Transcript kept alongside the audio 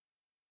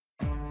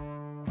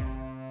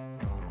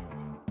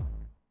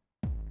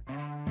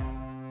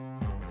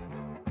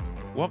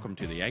Welcome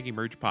to the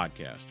AgEmerge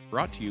podcast,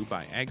 brought to you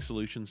by Ag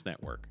Solutions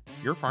Network.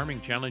 Your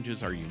farming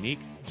challenges are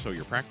unique, so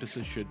your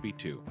practices should be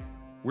too.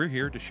 We're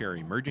here to share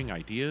emerging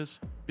ideas,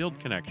 build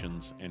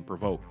connections, and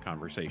provoke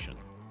conversation.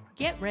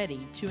 Get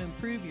ready to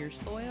improve your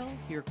soil,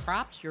 your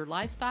crops, your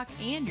livestock,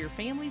 and your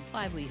family's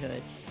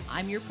livelihood.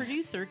 I'm your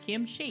producer,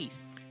 Kim Chase.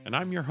 And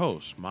I'm your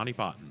host, Monty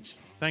Bottens.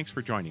 Thanks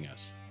for joining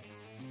us.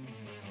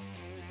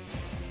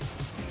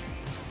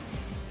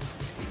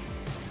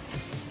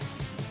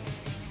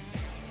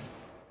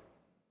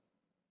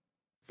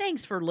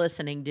 Thanks for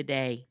listening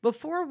today.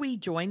 Before we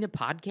join the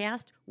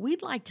podcast,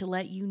 we'd like to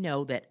let you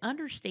know that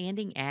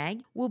Understanding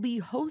Ag will be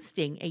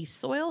hosting a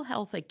Soil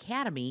Health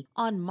Academy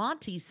on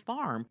Monty's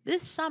farm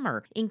this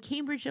summer in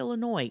Cambridge,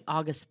 Illinois,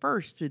 August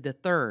 1st through the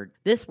 3rd.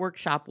 This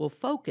workshop will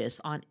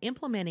focus on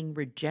implementing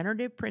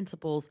regenerative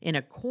principles in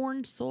a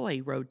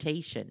corn-soy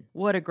rotation.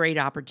 What a great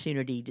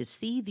opportunity to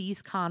see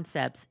these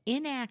concepts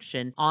in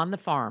action on the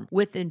farm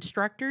with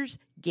instructors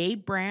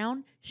Gabe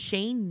Brown,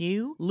 Shane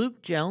New,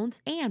 Luke Jones,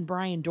 and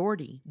Brian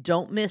Doherty.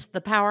 Don't miss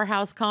the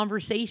powerhouse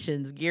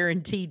conversations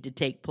guaranteed to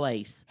take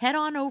place. Head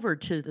on over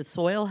to the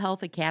Soil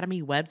Health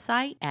Academy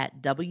website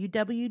at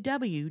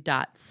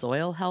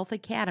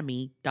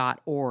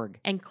www.soilhealthacademy.org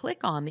and click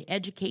on the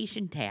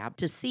Education tab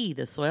to see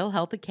the Soil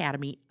Health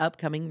Academy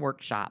upcoming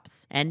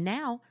workshops. And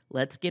now,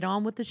 let's get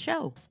on with the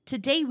show.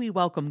 Today we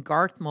welcome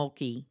Garth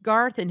Mulkey.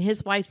 Garth and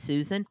his wife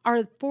Susan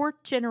are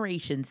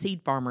fourth-generation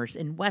seed farmers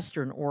in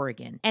Western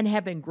Oregon and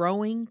have been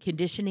growing,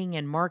 conditioning,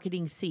 and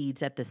marketing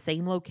seeds at the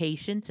same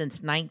location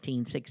since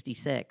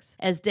 1966.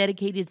 As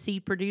dedicated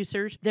seed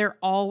producers, they're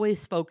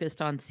always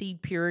focused on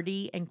seed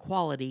purity and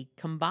quality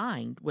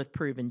combined with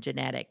proven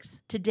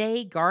genetics.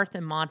 Today, Garth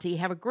and Monty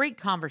have a great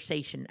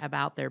conversation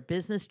about their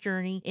business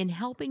journey in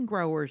helping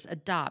growers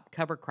adopt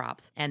cover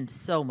crops and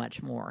so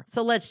much more.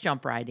 So let's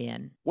jump right in.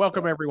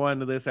 Welcome, everyone,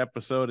 to this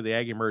episode of the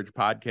AgEmerge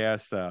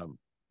podcast.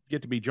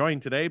 Get to be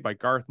joined today by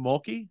Garth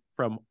Mulkey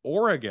from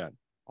Oregon,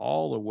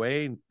 all the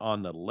way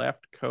on the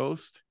left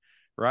coast,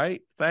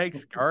 right?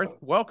 Thanks, Garth.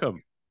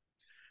 Welcome.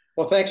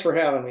 Well, thanks for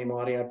having me,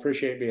 Monty. I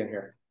appreciate being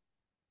here.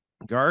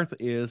 Garth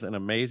is an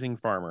amazing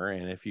farmer,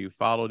 and if you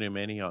followed him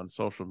any on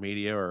social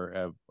media or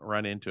have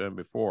run into him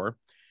before,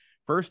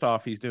 first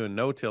off, he's doing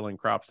no-till in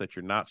crops that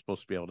you're not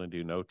supposed to be able to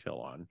do no-till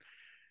on.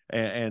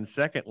 And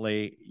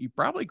secondly, he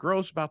probably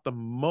grows about the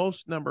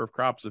most number of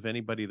crops of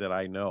anybody that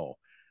I know.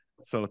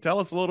 So tell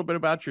us a little bit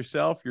about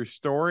yourself, your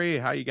story,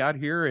 how you got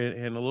here,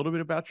 and a little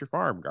bit about your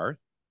farm, Garth.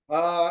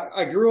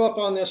 I grew up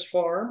on this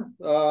farm.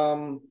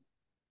 I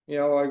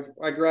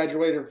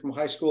graduated from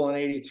high school in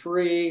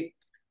 '83.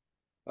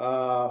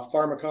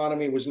 Farm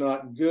economy was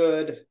not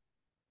good.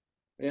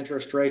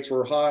 Interest rates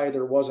were high.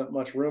 There wasn't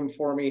much room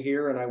for me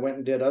here, and I went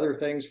and did other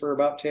things for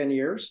about 10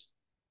 years.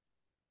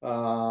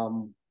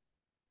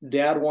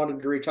 Dad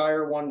wanted to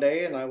retire one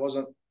day, and I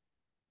wasn't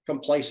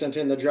complacent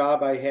in the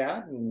job I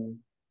had.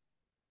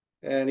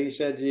 And he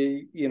said,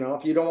 if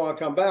you don't want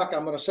to come back,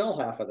 I'm going to sell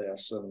half of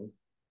this. And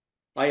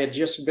I had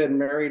just been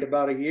married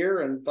about a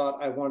year and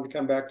thought I wanted to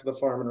come back to the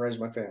farm and raise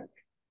my family.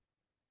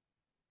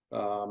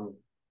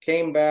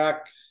 Came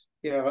back,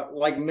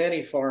 like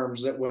many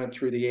farms that went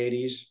through the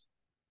 80s,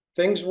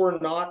 things were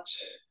not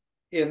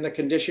in the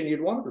condition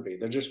you'd want them to be.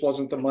 There just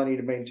wasn't the money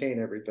to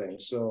maintain everything.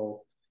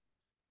 So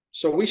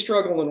we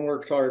struggled and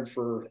worked hard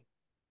for,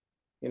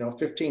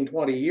 15,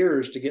 20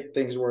 years to get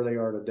things where they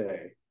are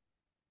today.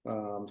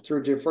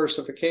 Through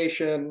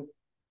diversification,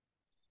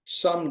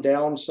 some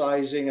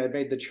downsizing, I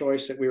made the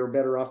choice that we were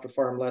better off to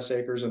farm less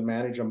acres and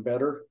manage them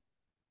better.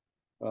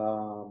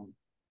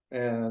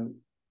 And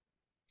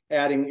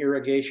adding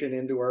irrigation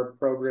into our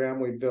program,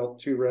 we built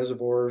 2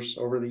 reservoirs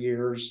over the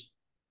years.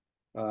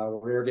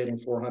 We're irrigating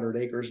 400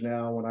 acres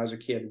now. When I was a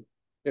kid,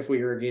 if we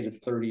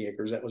irrigated 30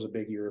 acres, that was a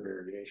big year of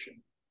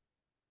irrigation.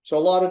 So a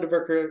lot of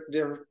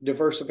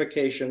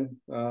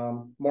diversification,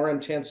 more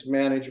intense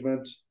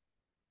management,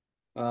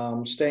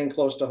 staying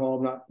close to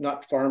home,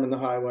 not farming the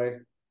highway,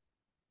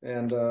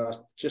 and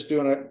just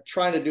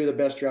trying to do the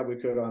best job we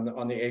could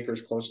on the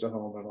acres close to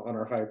home and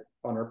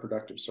on our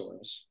productive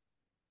soils.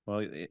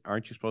 Well,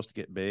 aren't you supposed to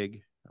get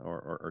big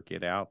or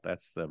get out?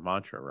 That's the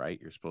mantra, right?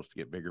 You're supposed to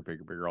get bigger,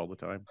 bigger, bigger all the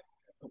time.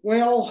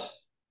 Well,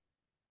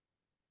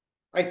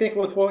 I think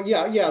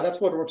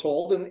that's what we're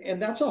told,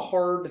 and that's a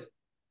hard.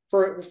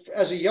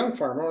 As a young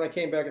farmer, when I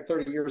came back at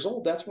 30 years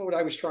old, that's what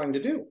I was trying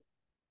to do.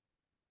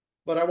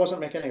 But I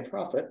wasn't making any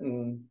profit,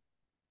 and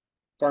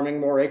farming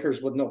more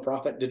acres with no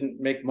profit didn't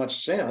make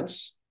much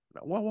sense.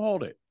 Well,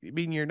 hold it. You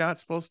mean you're not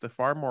supposed to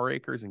farm more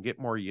acres and get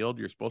more yield?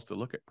 You're supposed to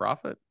look at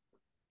profit?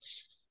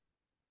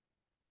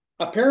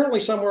 Apparently,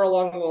 somewhere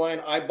along the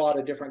line, I bought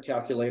a different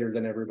calculator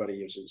than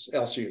everybody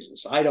else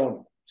uses. I don't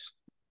know.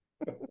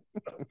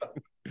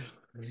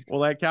 Well,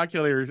 that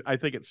calculator, I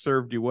think it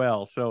served you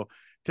well. So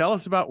tell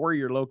us about where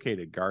you're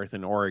located, Garth,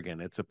 in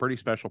Oregon. It's a pretty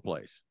special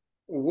place.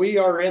 We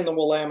are in the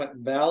Willamette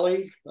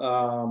Valley.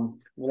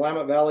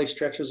 Willamette Valley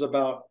stretches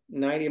about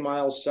 90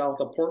 miles south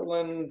of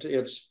Portland.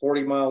 It's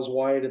 40 miles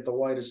wide at the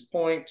widest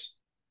point.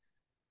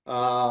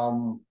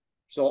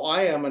 So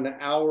I am an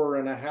hour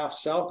and a half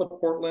south of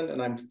Portland,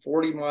 and I'm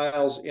 40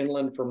 miles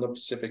inland from the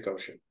Pacific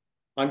Ocean.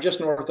 I'm just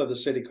north of the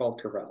city called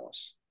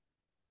Corvallis.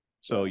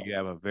 So you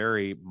have a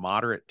very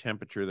moderate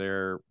temperature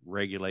there,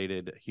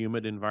 regulated,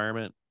 humid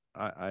environment,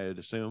 I'd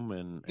assume,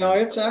 No,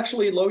 and it's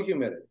actually low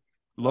humidity.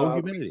 low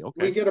humidity.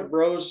 We Okay. get a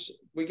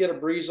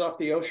breeze off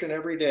the ocean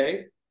every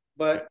day,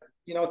 but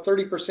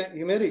 30%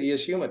 humidity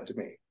is humid to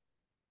me.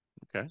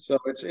 Okay. So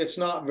it's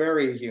not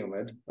very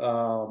humid.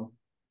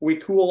 We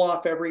cool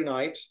off every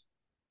night.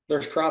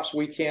 There's crops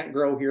we can't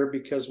grow here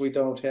because we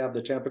don't have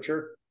the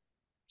temperature.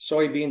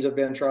 Soybeans have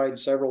been tried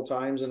several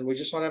times, and we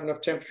just don't have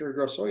enough temperature to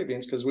grow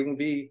soybeans because we can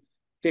be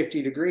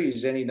 50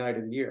 degrees any night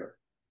of the year.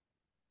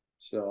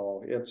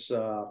 So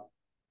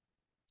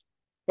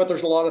but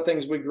there's a lot of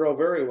things we grow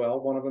very well,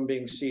 one of them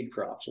being seed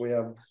crops. We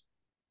have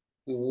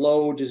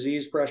low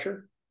disease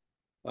pressure.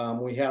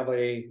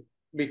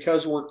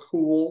 Because we're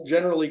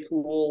generally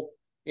cool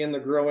in the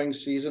growing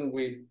season,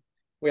 we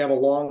have a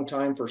long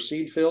time for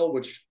seed fill,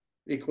 which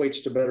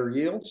equates to better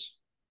yields.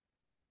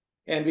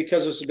 And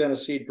because this has been a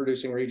seed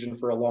producing region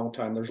for a long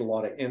time, there's a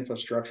lot of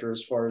infrastructure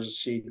as far as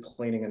seed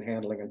cleaning and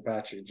handling and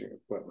packaging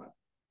equipment.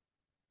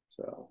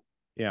 So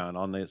yeah, and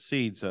on the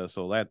seeds,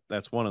 so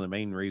that's one of the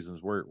main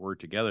reasons we're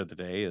together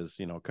today is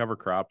cover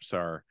crops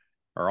are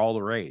all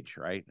the rage,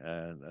 right?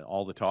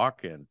 All the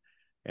talk, and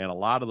a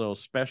lot of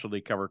those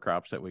specialty cover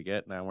crops that we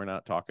get now, we're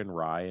not talking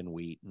rye and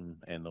wheat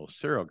and those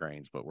cereal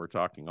grains, but we're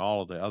talking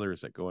all of the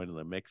others that go into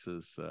the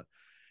mixes.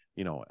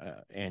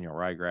 Annual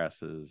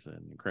ryegrasses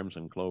and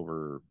crimson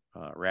clover,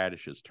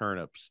 radishes,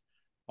 turnips,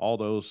 all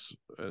those,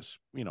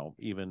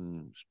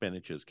 even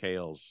spinaches,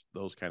 kales,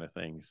 those kind of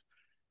things.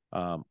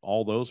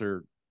 All those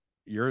are,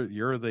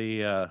 you're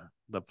the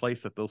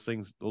place that those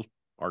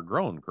are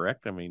grown,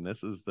 correct? I mean,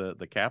 this is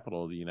the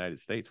capital of the United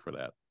States for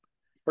that.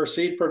 For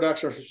seed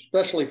production,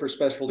 especially for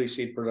specialty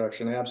seed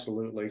production,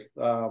 absolutely.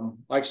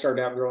 I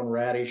started out growing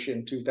radish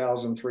in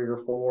 2003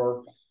 or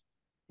 4.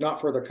 Not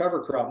for the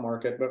cover crop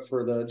market, but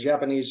for the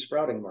Japanese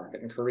sprouting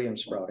market and Korean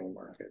sprouting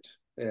market.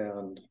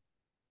 And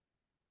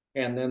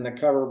then the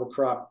cover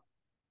crop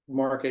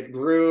market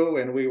grew,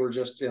 and we were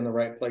just in the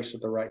right place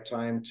at the right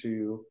time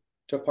to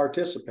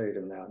participate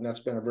in that. And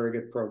that's been a very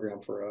good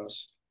program for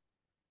us.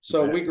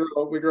 So we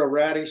grow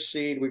radish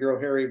seed, we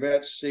grow hairy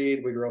vetch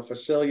seed, we grow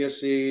phacelia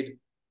seed,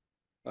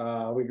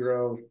 we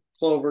grow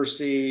clover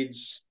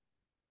seeds,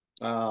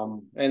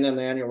 and then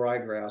the annual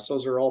ryegrass.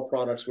 Those are all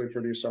products we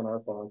produce on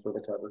our farm for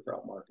the cover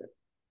crop market.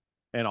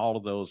 And all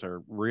of those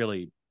are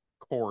really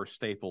core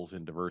staples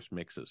in diverse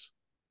mixes.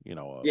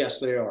 Yes,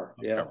 they are.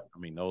 Yeah. I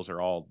mean, those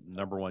are all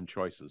number one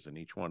choices in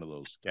each one of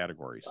those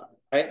categories.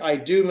 I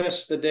do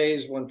miss the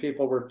days when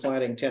people were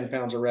planting 10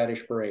 pounds of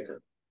radish per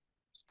acre.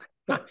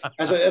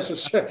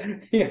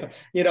 It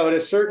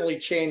has certainly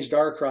changed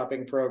our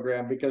cropping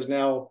program because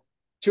now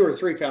 2 or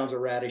 3 pounds of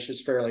radish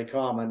is fairly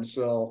common.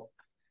 So,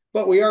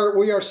 but we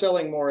are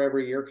selling more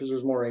every year because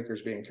there's more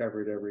acres being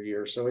covered every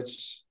year. So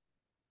it's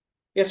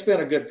been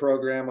a good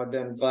program. I've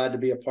been glad to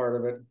be a part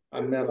of it.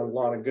 I've met a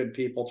lot of good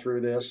people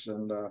through this,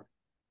 and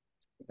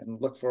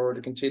look forward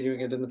to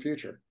continuing it in the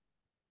future.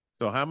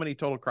 So how many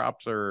total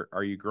crops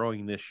are you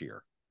growing this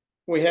year?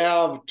 We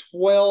have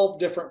 12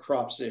 different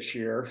crops this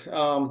year.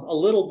 A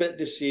little bit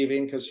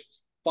deceiving because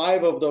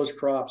 5 of those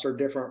crops are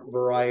different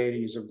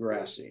varieties of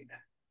grass seed.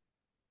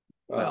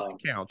 Well,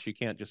 it counts. You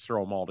can't just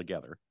throw them all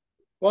together.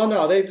 Well,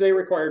 no, they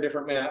require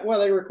different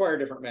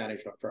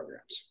management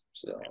programs.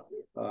 So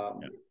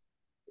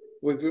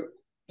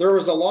there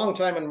was a long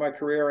time in my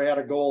career I had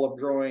a goal of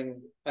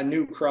growing a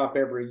new crop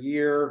every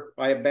year.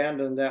 I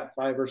abandoned that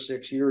 5 or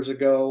 6 years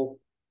ago,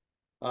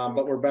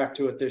 but we're back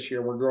to it this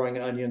year. We're growing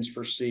onions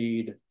for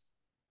seed,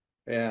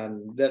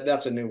 and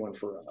that's a new one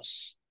for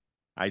us.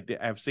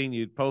 I've seen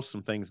you post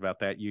some things about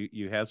that.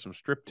 You had some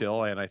strip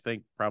till, and I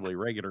think probably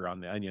regular on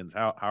the onions.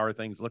 How are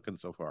things looking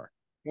so far?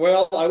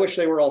 Well, I wish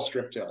they were all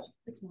strip till.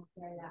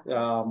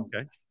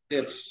 Okay.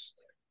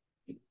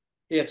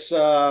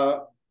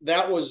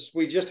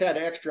 We just had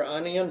extra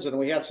onions and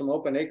we had some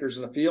open acres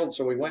in the field,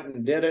 so we went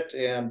and did it,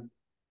 and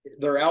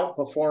they're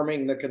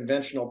outperforming the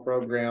conventional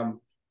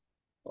program.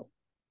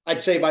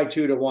 I'd say by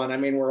 2 to 1. I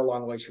mean, we're a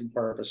long ways from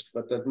harvest,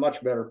 but the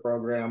much better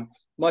program,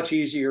 much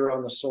easier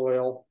on the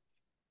soil.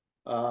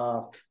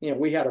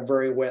 We had a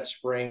very wet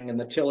spring, and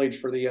the tillage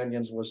for the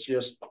onions was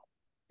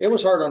it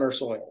was hard on our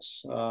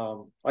soils.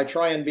 I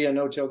try and be a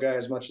no-till guy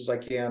as much as I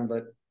can,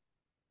 but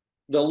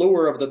the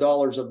lure of the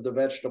dollars of the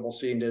vegetable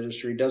seed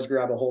industry does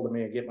grab a hold of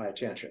me and get my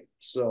attention.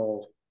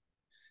 So,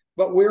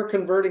 but we're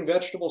converting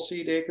vegetable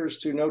seed acres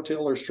to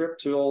no-till or strip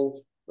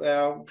till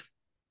where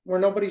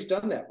nobody's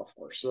done that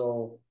before.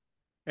 So,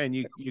 and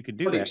you can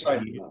do that.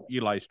 You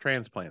utilize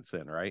transplants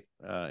then, right?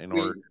 In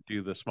order to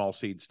do the small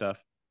seed stuff.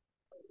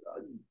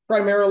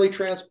 Primarily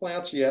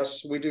transplants,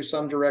 yes. We do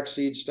some direct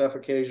seed stuff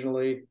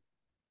occasionally.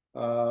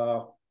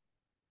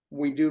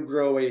 We do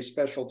grow a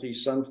specialty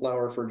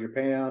sunflower for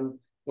Japan,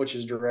 which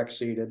is direct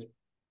seeded.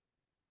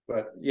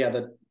 But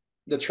yeah,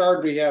 the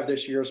chard we have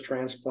this year is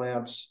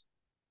transplants.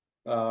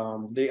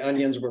 The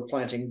onions we're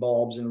planting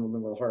bulbs and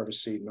we'll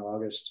harvest seed in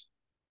August.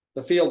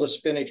 the field of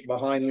spinach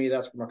behind me,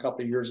 that's from a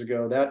couple of years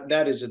ago.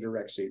 That is a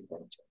direct seed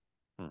plant.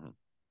 Mm-hmm.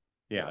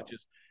 Yeah,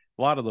 just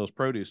a lot of those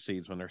produce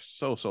seeds, when they're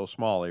so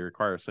small, they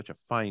require such a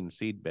fine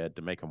seed bed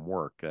to make them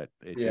work that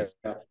it's just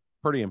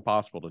pretty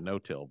impossible to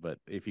no-till. But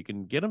if you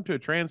can get them to a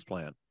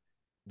transplant,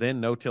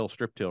 then no-till,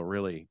 strip-till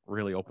really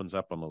opens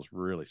up on those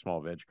really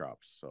small veg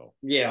crops. So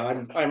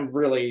yeah,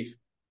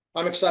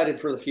 I'm excited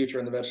for the future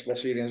in the vegetable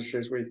seed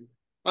industries.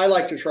 I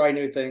like to try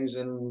new things,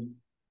 and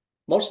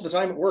most of the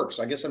time it works.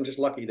 I guess I'm just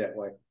lucky that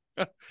way.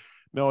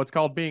 No, it's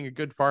called being a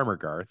good farmer,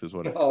 Garth, is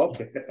what it's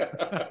called. Okay.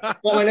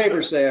 Well, my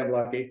neighbors say I'm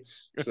lucky.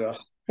 So,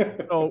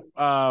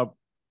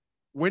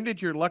 when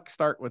did your luck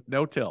start with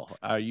no-till?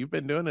 You've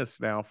been doing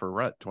this now for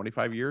what,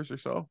 25 years or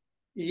so?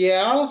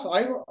 Yeah,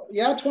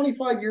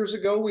 25 years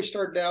ago we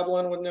started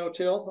dabbling with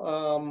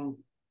no-till.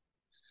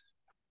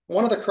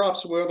 One of the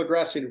crops, the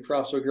grass seeded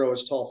crops we grow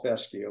is tall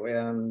fescue,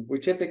 and we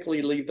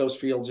typically leave those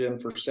fields in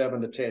for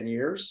 7 to 10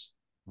 years.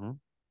 Mm-hmm.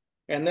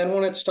 And then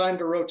when it's time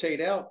to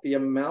rotate out, the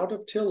amount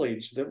of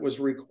tillage that was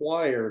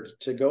required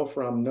to go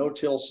from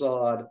no-till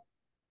sod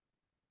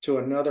to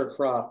another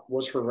crop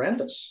was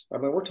horrendous. I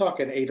mean, we're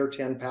talking 8 or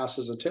 10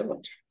 passes of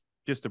tillage.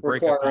 Just to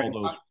break up all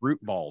those root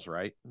balls,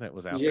 right? That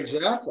was out there.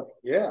 Exactly,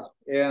 yeah.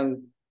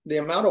 And the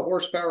amount of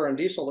horsepower and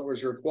diesel that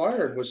was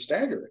required was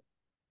staggering.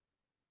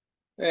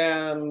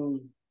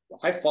 And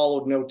I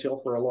followed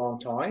no-till for a long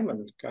time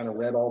and kind of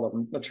read all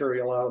the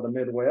material out of the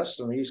Midwest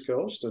and the East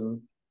Coast,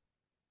 and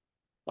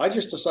I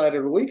just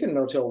decided we can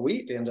no-till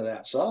wheat into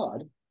that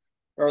sod.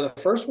 Or the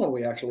first one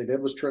we actually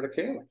did was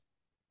triticale.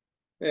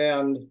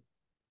 And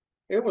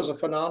it was a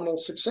phenomenal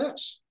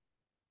success.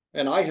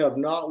 And I have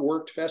not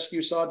worked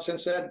fescue sod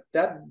since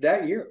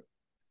that year.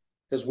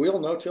 Because we'll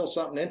no-till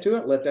something into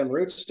it, let them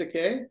roots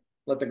decay,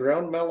 let the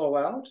ground mellow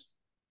out.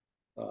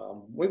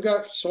 We've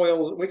got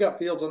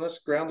fields on this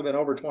ground that have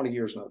been over 20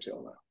 years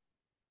no-till now.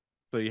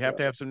 So you have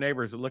to have some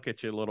neighbors that look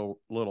at you a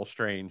little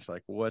strange,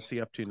 like, what's he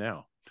up to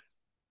now?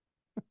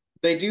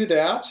 They do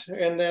that.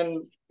 And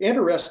then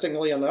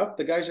interestingly enough,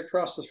 the guys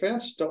across the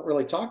fence don't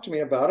really talk to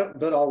me about it,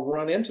 but I'll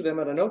run into them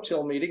at a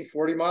no-till meeting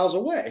 40 miles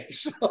away.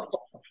 So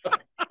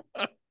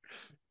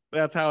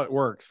that's how it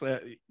works.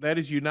 That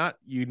is not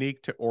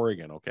unique to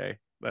Oregon. Okay.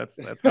 That's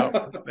how it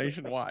works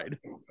nationwide.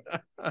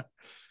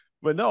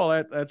 But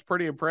no, that's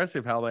pretty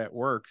impressive how that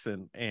works.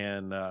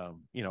 And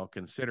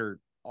consider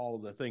all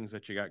of the things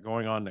that you got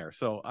going on there.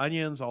 So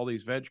onions, all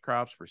these veg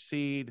crops for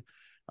seed.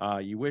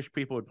 You wish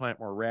people would plant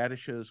more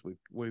radishes.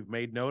 We've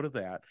made note of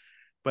that,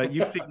 but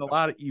you've seen a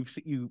lot of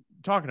you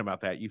talking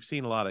about that. You've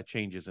seen a lot of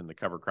changes in the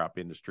cover crop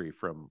industry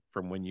from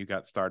when you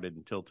got started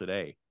until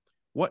today.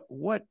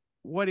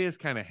 What is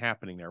kind of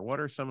happening there? What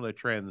are some of the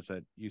trends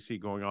that you see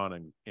going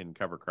on in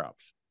cover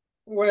crops?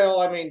 Well,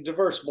 I mean,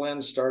 diverse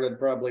blends started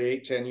probably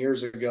 8-10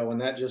 years ago,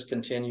 and that just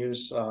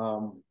continues.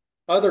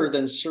 Other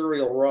than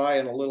cereal rye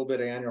and a little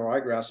bit of annual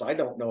ryegrass, I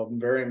don't know of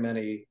very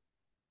many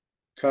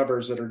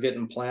covers that are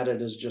getting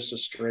planted as just a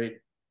straight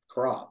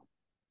crop.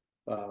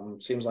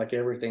 Seems like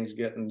everything's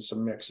getting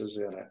some mixes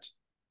in it.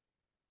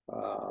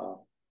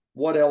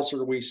 What else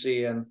are we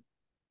seeing?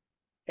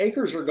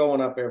 Acres are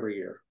going up every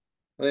year.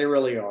 They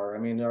really are. I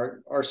mean,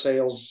 our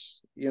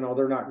sales,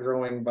 they're not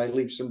growing by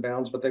leaps and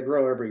bounds, but they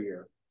grow every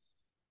year.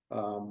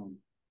 And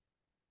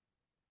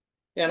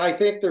I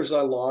think there's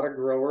a lot of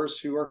growers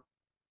who are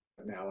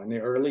now. In the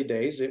early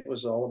days, it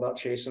was all about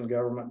chasing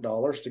government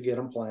dollars to get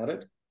them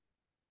planted.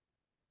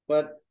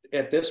 But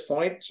at this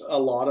point, a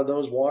lot of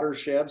those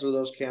watersheds or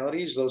those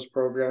counties, those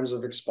programs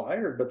have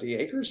expired, but the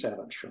acres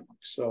haven't shrunk.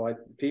 So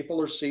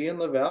people are seeing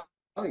the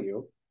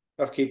value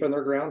of keeping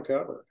their ground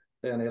covered,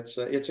 and it's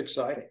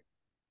exciting.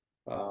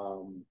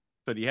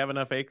 So do you have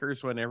enough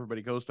acres when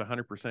everybody goes to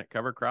 100%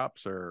 cover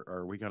crops, or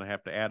are we going to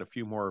have to add a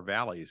few more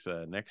valleys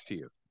next to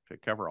you to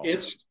cover all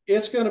this?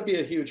 It's going to be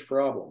a huge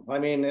problem. I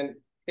mean,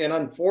 and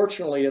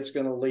unfortunately, it's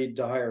going to lead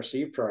to higher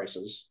seed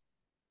prices.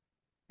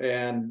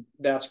 And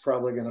that's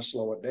probably going to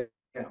slow it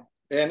down.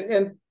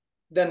 And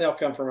then they'll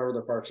come from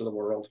other parts of the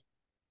world.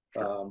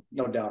 Sure.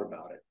 No doubt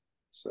about it.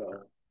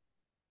 So.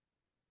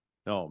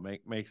 No,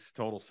 makes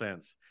total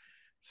sense.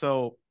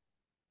 So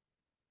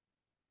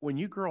when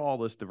you grow all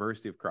this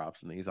diversity of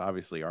crops, and these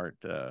obviously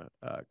aren't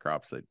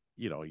crops that,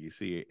 you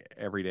see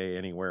every day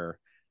anywhere,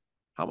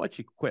 how much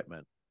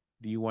equipment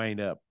do you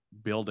wind up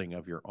building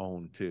of your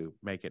own to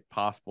make it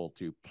possible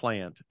to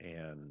plant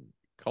and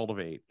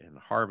cultivate and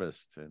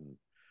harvest? And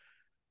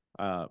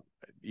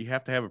you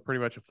have to have pretty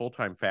much a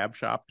full-time fab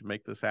shop to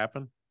make this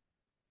happen?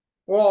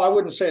 Well, I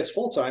wouldn't say it's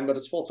full-time, but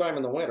it's full-time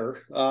in the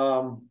winter.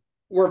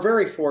 We're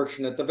very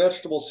fortunate. The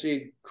vegetable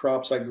seed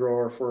crops I grow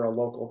are for a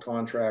local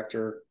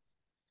contractor,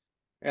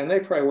 and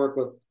they probably work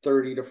with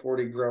 30 to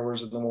 40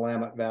 growers in the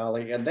Willamette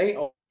Valley, and they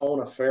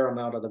own a fair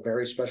amount of the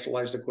very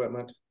specialized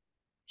equipment.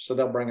 So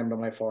they'll bring them to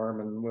my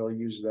farm and we'll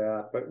use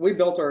that. But we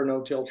built our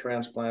no-till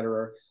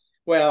transplanter.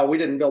 Well, we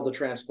didn't build the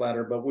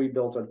transplanter, but we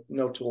built a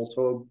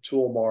no-till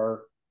toolbar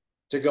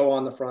to go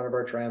on the front of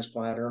our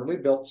transplanter. And we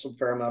built some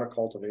fair amount of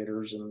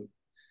cultivators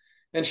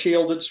and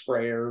shielded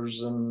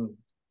sprayers and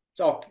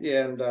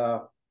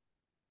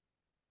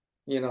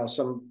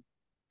some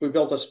we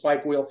built a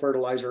spike wheel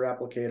fertilizer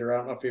applicator. I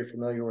don't know if you're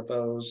familiar with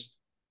those.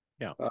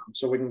 Yeah.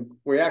 So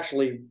we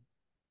actually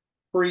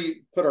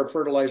put our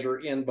fertilizer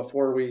in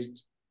before we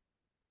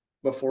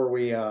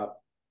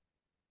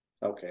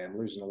okay, I'm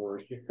losing the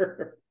word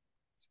here.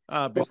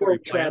 Before you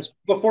plant?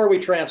 Before we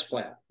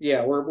transplant.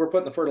 Yeah, we're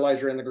putting the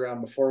fertilizer in the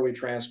ground before we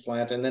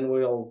transplant, and then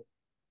we'll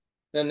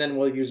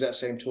use that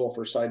same tool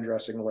for side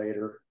dressing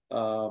later.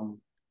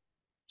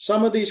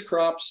 Some of these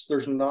crops,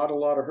 there's not a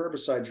lot of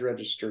herbicides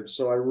registered,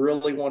 so I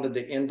really wanted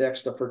to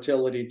index the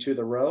fertility to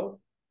the row,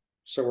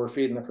 so we're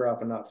feeding the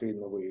crop and not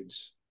feeding the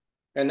weeds,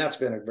 and that's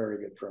been a very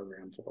good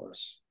program for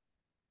us.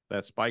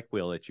 That spike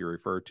wheel that you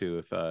refer to,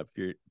 if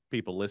your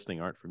people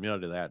listening aren't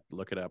familiar to that,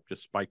 look it up.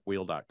 Just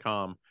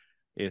spikewheel.com.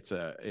 It's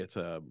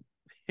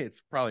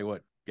probably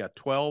what got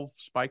 12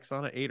 spikes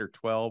on it, 8 or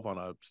 12 on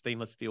a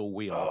stainless steel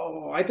wheel.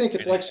 Oh, I think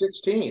it's like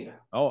 16.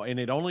 Oh, and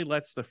it only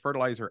lets the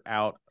fertilizer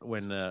out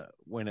when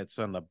it's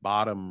on the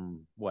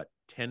bottom,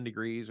 10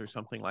 degrees or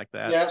something like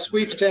that. Yeah, it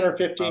sweeps 10 or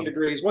 15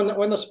 degrees when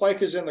the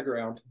spike is in the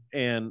ground.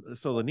 And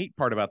so the neat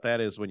part about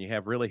that is when you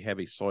have really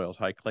heavy soils,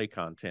 high clay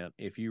content,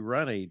 if you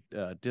run a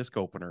disc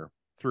opener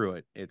through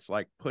it, it's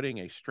like putting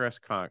a stress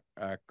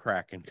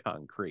crack in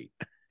concrete.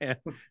 And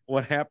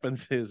what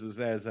happens is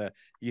as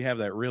you have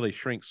that really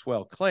shrink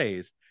swell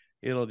clays,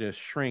 it'll just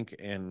shrink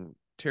and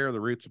tear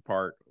the roots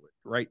apart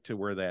right to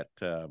where that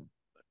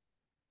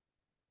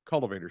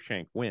cultivator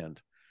shank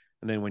went.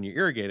 And then when you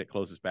irrigate, it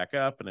closes back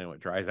up, and then when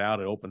it dries out,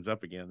 it opens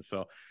up again.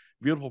 So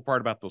beautiful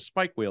part about those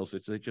spike wheels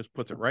is it just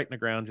puts it right in the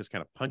ground, just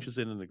kind of punches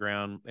it in the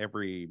ground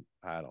every,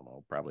 I don't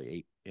know, probably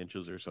 8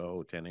 inches or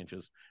so, 10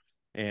 inches.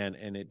 And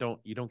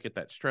you don't get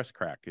that stress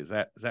crack. Is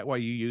that why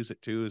you use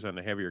it too, is on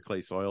the heavier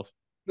clay soils?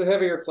 The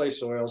heavier clay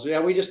soils. Yeah,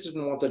 we just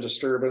didn't want the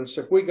disturbance.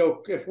 If we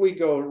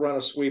go run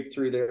a sweep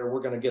through there, we're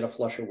going to get a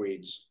flush of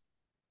weeds.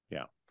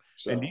 Yeah.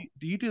 So, and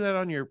do you do that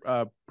on your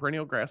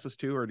perennial grasses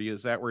too, or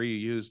is that where you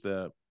use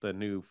the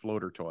new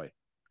floater toy?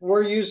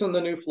 We're using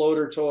the new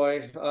floater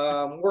toy.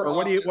 Or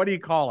what do you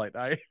call it?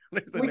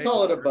 We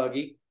call it a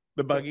buggy.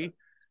 The buggy?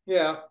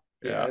 Yeah.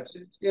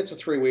 It's a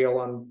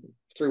three-wheel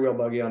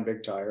buggy on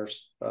big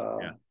tires.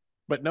 Yeah.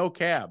 But no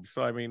cab.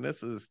 So I mean,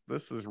 this is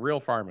real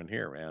farming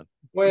here, man.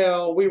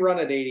 Well, we run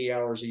it 80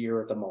 hours a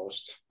year at the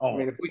most. Oh, I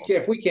mean,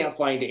 if we can't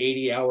find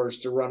 80 hours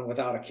to run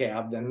without a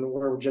cab, then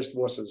we're just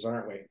wusses,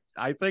 aren't we?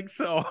 I think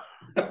so.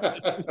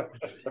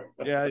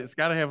 Yeah, it's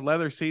got to have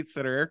leather seats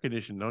that are air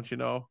conditioned, don't you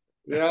know?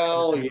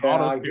 Well,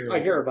 yeah, I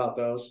hear about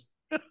those.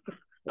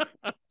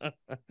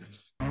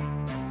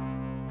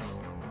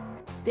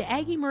 The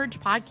AgEmerge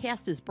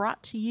podcast is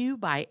brought to you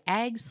by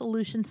Ag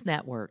Solutions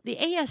Network. The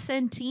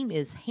ASN team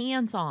is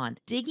hands-on,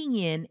 digging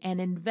in and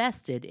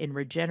invested in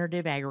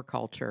regenerative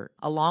agriculture.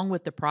 Along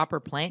with the proper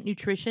plant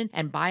nutrition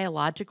and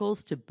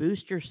biologicals to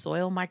boost your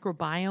soil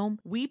microbiome,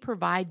 we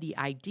provide the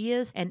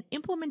ideas and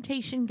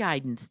implementation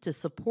guidance to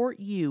support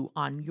you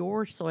on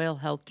your soil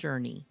health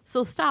journey.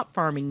 So stop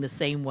farming the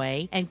same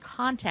way and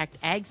contact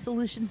Ag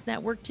Solutions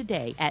Network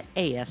today at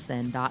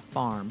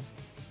asn.farm.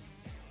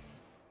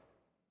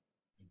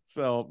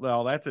 So,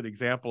 well, that's an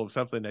example of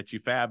something that you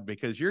fab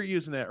because you're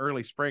using that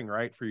early spring,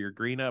 right, for your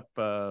green up,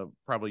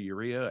 probably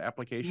urea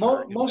application.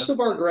 Most of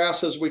our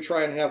grasses we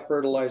try and have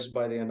fertilized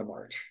by the end of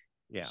March.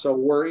 Yeah. So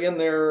we're in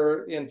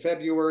there in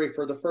February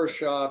for the first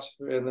shot,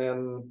 and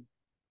then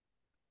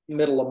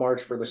middle of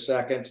March for the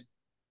second.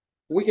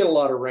 We get a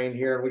lot of rain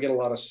here, and we get a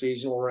lot of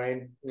seasonal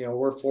rain. You know,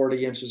 we're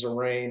 40 inches of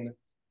rain,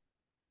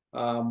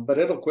 but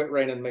it'll quit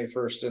raining May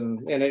 1st,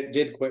 and it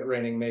did quit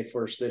raining May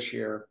 1st this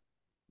year.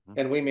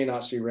 And we may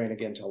not see rain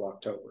again till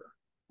October.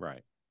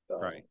 Right.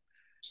 Right.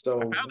 So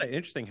I found it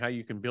interesting how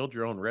you can build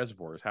your own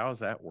reservoirs. How is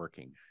that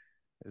working?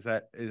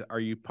 Are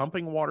you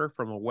pumping water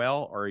from a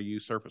well, or are you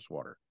surface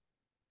water?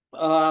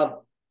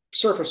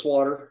 Surface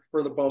water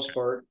for the most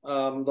part.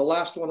 The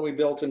last one we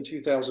built in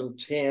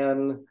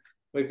 2010,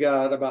 we've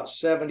got about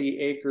 70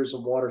 acres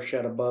of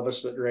watershed above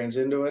us that drains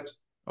into it.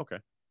 Okay.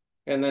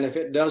 And then if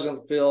it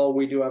doesn't fill,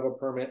 we do have a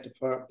permit to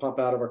pump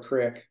out of a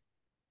creek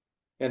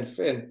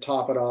and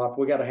top it off.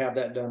 We got to have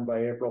that done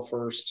by April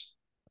 1st.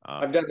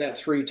 I've done that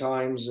 3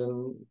 times,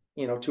 and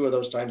 2 of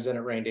those times then it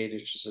rained 8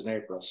 inches in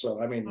April.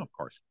 So I mean, of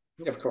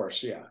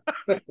course, yeah.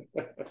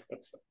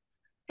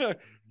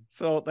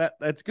 So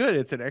that's good.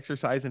 It's an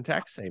exercise in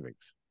tax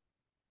savings.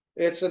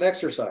 It's an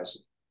exercise.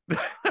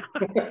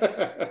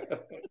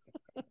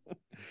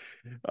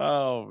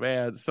 Oh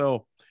man.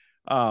 So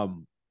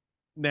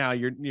now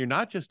you're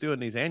not just doing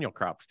these annual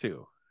crops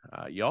too.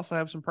 You also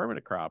have some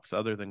permanent crops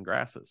other than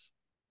grasses.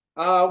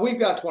 We've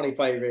got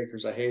 25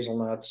 acres of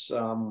hazelnuts.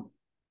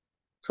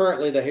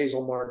 Currently,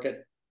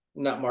 the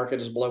nut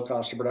market is below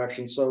cost of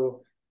production,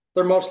 so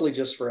they're mostly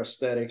just for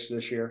aesthetics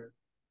this year.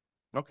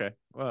 Okay,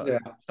 well, yeah,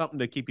 something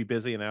to keep you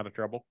busy and out of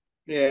trouble.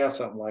 Yeah,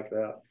 something like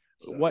that.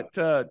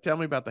 So. Tell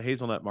me about the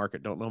hazelnut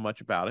market. Don't know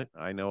much about it.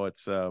 I know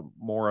it's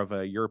more of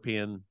a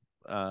European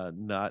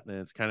nut, and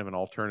it's kind of an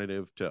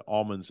alternative to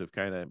almonds. Have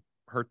kind of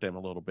hurt them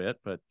a little bit,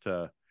 but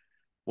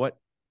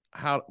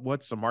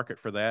what's the market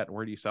for that, and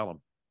where do you sell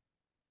them?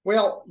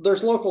 Well,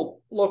 there's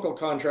local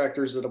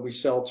contractors that we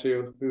sell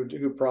to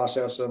who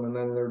process them, and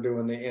then they're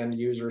doing the end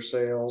user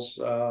sales.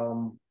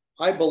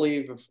 I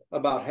believe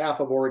about half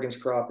of Oregon's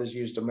crop is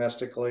used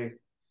domestically.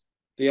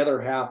 The other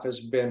half has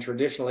been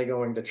traditionally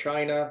going to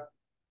China.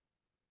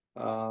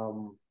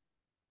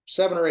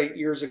 7 or 8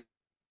 years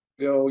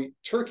ago,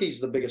 Turkey's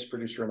the biggest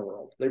producer in the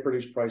world. They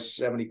produce probably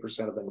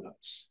 70% of the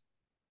nuts.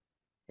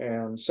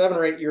 And 7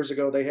 or 8 years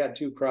ago, they had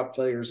 2 crop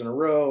failures in a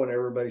row, and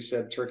everybody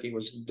said Turkey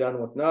was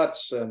done with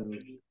nuts, and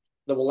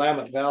the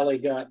Willamette Valley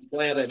got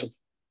overplanted.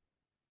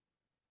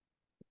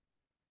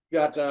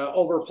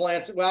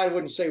 Well, I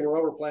wouldn't say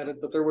we're overplanted,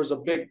 but there was a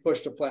big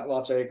push to plant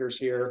lots of acres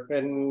here.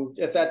 And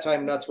at that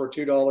time, nuts were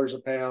 $2 a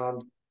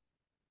pound.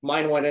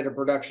 Mine went into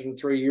production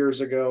 3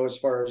 years ago as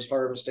far as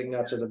harvesting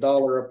nuts at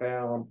 $1 a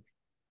pound.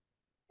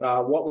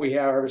 What we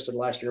harvested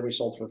last year, we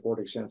sold for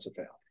 40 cents a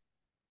pound.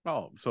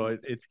 Oh, so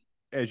it's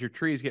as your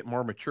trees get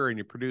more mature and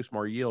you produce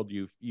more yield,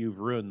 you've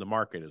ruined the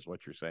market, is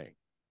what you're saying.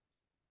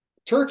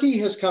 Turkey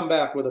has come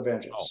back with a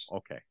vengeance. Oh,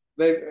 okay.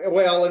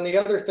 And the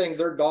other thing,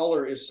 their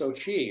dollar is so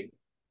cheap,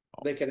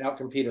 they can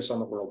outcompete us on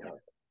the world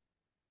market.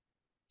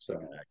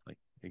 So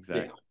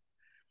exactly. Yeah.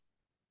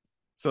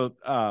 So,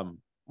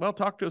 well,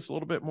 talk to us a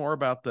little bit more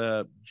about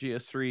the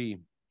GS3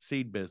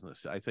 seed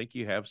business. I think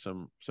you have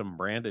some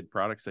branded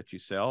products that you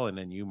sell, and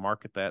then you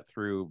market that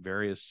through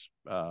various,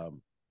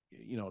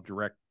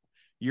 direct.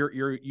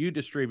 You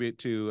distribute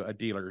to a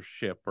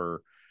dealership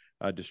or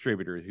a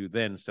distributor who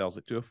then sells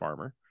it to a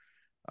farmer.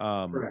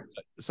 Correct.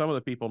 Some of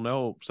the people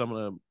know some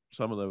of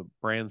the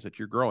brands that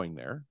you're growing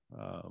there.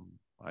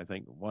 I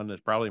think one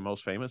that's probably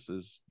most famous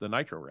is the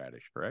nitro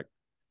radish, correct?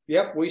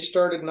 Yep, we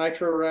started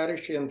nitro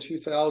radish in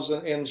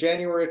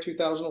January of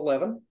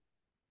 2011.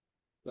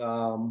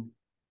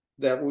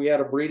 That we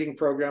had a breeding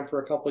program for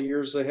a couple of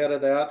years ahead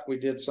of that. We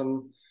did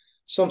some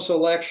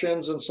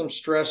selections and some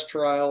stress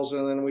trials,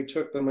 and then we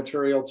took the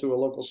material to a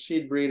local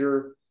seed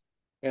breeder,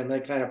 and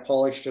they kind of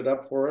polished it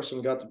up for us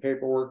and got the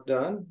paperwork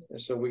done. And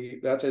so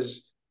that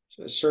is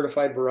a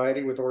certified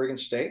variety with Oregon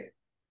State.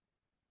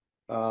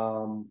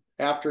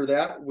 After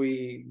that,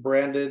 we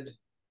branded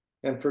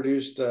and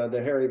produced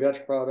the Hairy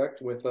Vetch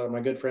product with my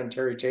good friend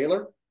Terry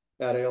Taylor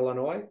out of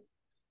Illinois,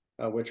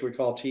 which we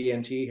call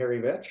TNT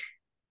Hairy Vetch.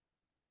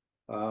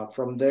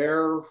 From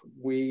there,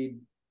 we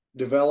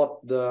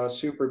developed the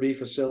Super B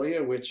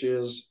Facilia, which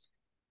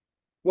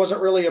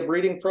wasn't really a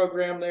breeding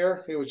program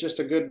there. It was just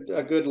a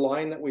good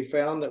line that we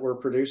found that we're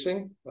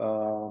producing.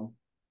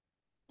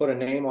 Put a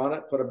name on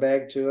it, put a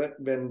bag to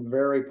it. Been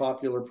very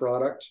popular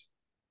product.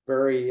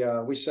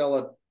 We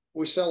sell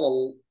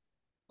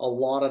a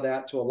lot of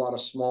that to a lot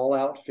of small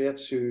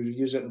outfits who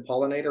use it in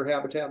pollinator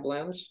habitat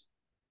blends.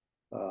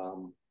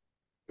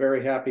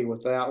 Very happy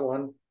with that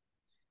one.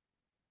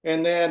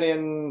 And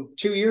then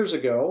 2 years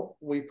ago,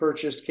 we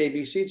purchased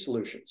KB Seed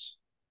Solutions.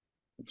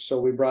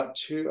 So we brought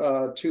two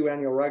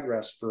annual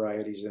ryegrass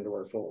varieties into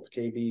our fold,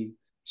 KB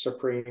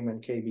Supreme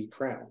and KB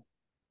Crown.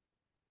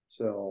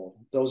 So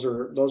those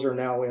are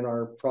now in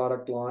our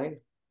product line.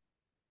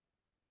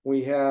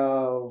 We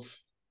have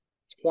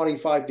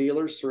 25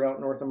 dealers throughout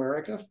North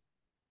America.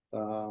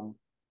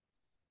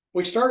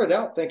 We started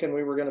out thinking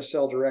we were going to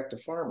sell direct to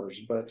farmers,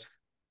 but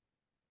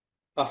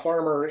a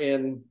farmer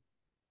in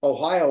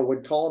Ohio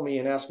would call me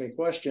and ask me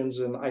questions,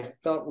 and I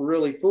felt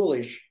really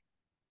foolish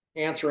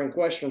answering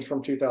questions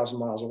from 2,000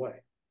 miles away.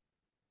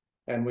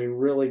 And we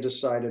really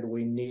decided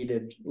we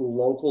needed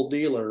local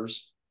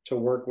dealers to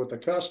work with the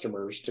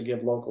customers to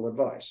give local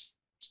advice.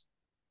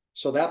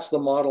 So that's the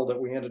model that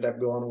we ended up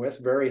going with.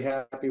 Very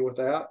happy with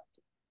that.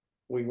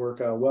 We work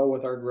well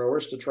with our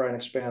growers to try and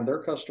expand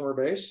their customer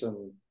base.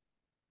 And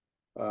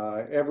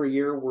every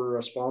year we're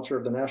a sponsor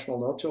of the National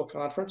No-Till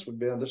Conference.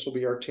 This will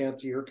be our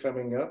 10th year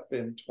coming up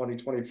in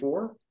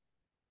 2024.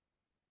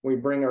 We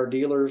bring our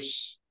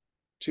dealers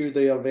to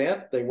the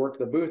event. They work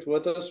the booth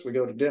with us. We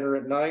go to dinner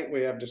at night.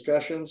 We have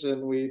discussions,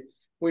 and we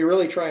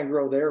really try and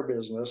grow their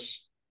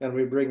business. And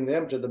we bring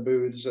them to the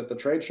booths at the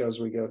trade shows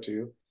we go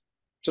to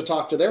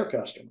talk to their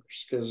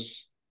customers.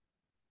 Because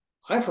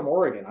I'm from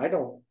Oregon.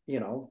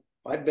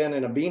 I've been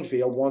in a bean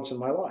field once in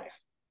my life.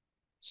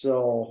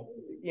 So,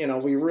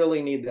 we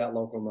really need that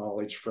local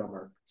knowledge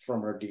from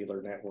our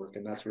dealer network,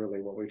 and that's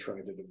really what we try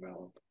to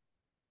develop.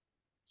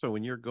 So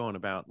when you're going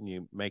about and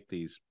you make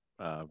these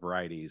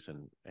varieties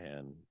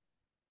and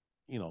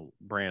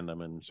brand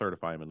them and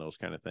certify them and those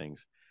kind of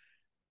things,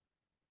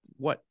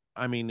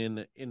 in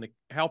the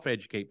help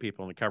educate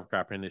people in the cover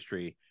crop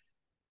industry,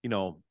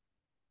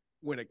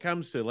 when it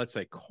comes to, let's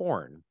say,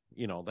 corn,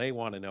 they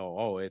want to know,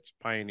 oh, it's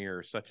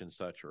Pioneer such and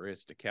such, or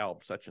it's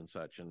DeKalb such and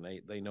such. And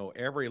they know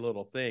every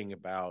little thing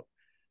about,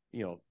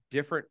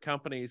 different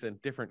companies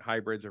and different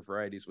hybrids or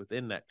varieties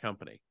within that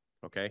company.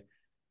 Okay.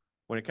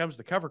 When it comes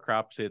to cover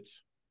crops,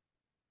 it's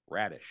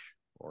radish,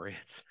 or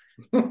it's,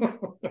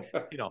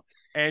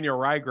 annual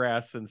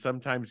ryegrass. And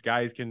sometimes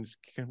guys can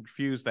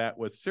confuse that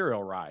with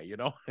cereal rye,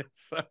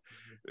 it's,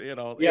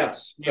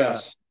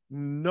 yes.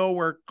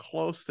 Nowhere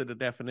close to the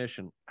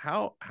definition.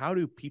 How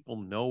do people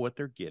know what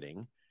they're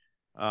getting?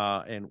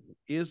 And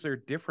is there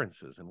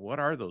differences, and what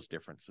are those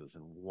differences,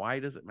 and why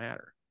does it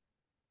matter?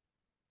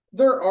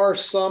 There are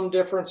some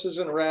differences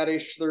in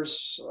radish.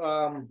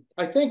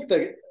 I think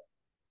the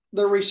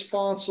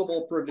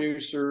responsible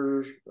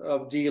producers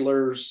of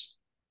dealers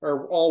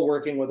are all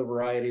working with the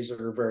varieties that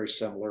are very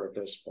similar at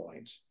this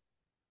point.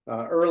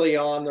 Early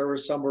on, there were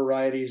some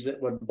varieties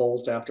that would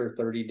bolt after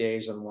 30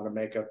 days and want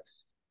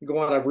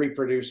to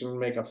reproduce and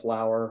make a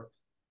flower.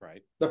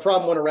 Right. The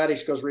problem when a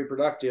radish goes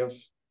reproductive,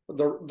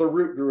 the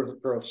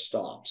root growth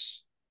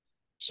stops.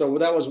 So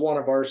that was one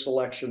of our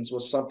selections,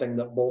 was something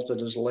that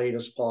bolted as late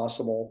as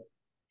possible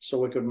so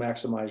we could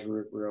maximize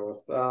root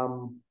growth.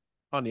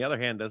 On the other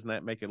hand, doesn't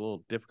that make it a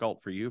little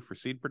difficult for you for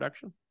seed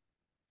production?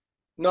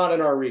 Not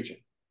in our region.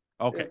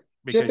 Okay.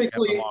 Because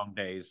typically, you have the long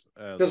days.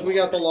 Because we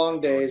got the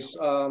long days.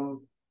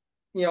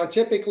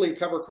 Typically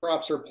cover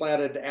crops are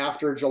planted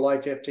after July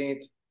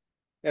 15th,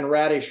 and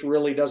radish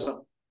really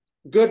doesn't,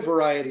 good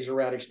varieties of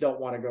radish don't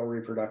want to go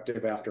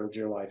reproductive after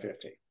July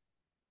 15th.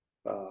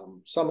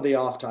 Some of the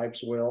off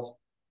types will.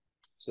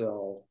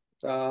 So,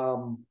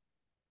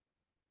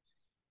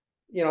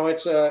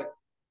 it's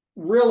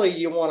really,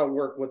 you want to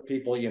work with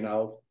people,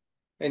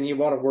 and you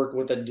want to work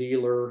with a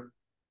dealer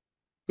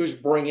who's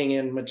bringing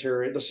in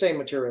material, the same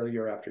material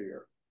year after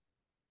year.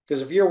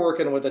 Because if you're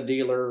working with a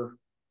dealer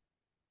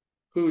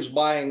who's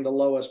buying the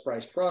lowest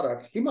priced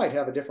product, he might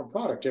have a different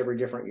product every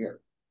different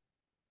year.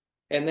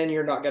 And then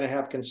you're not going to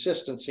have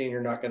consistency and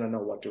you're not going to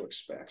know what to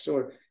expect.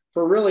 So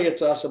for really,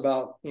 it's us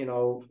about,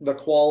 the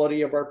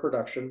quality of our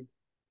production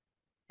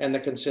and the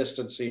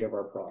consistency of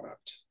our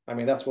product. I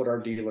mean, that's what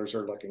our dealers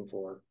are looking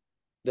for,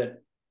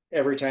 that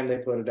every time they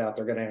put it out,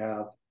 they're going to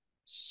have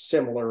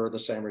similar or the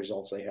same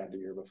results they had the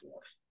year before.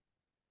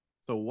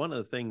 So one of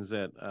the things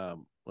that,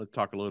 let's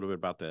talk a little bit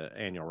about the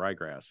annual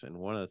ryegrass. And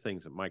one of the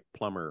things that Mike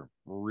Plummer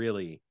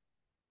really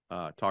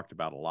talked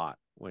about a lot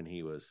when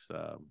he was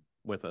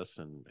with us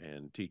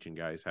and teaching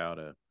guys how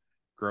to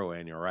grow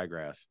annual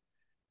ryegrass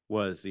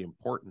was the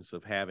importance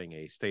of having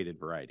a stated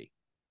variety,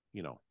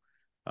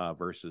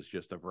 versus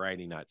just a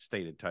variety not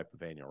stated type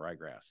of annual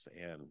ryegrass.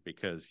 And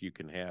because you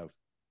can have,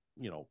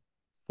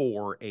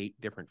 4,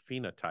 8 different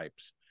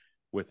phenotypes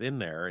within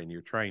there, and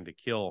you're trying to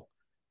kill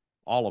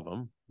all of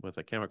them with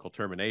a chemical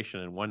termination,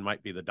 and one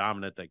might be the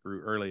dominant that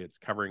grew early, it's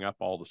covering up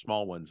all the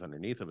small ones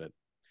underneath of it.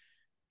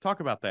 Talk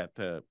about that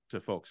to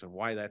folks and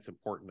why that's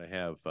important to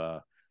have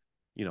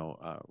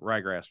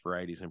ryegrass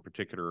varieties in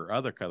particular, or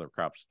other cover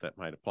crops that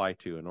might apply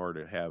to, in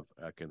order to have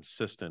a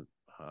consistent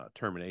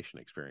termination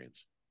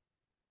experience.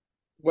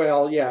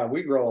 Well, yeah,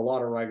 we grow a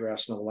lot of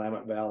ryegrass in the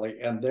Willamette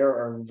Valley, and there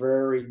are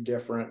very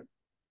different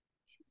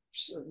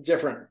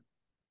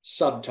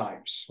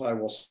subtypes, I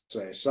will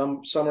say.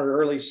 Some are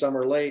early, some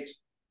are late.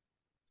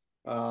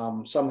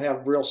 Some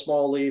have real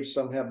small leaves,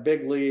 some have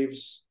big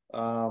leaves,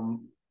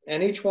 and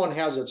each one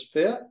has its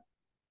fit.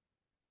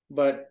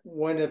 But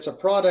when it's a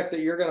product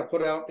that you're going to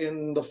put out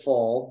in the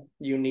fall,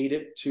 you need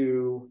it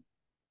to,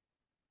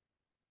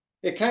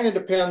 it kind of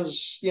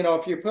depends,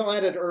 if you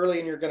plant it early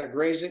and you're going to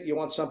graze it, you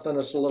want something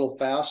that's a little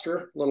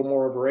faster, a little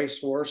more of a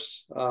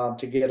racehorse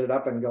to get it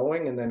up and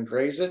going and then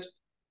graze it.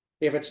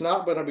 If it's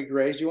not going to be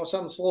grazed, you want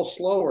something that's a little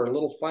slower, a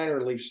little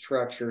finer leaf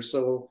structure,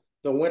 so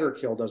the winter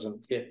kill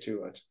doesn't get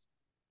to it.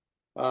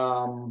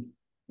 And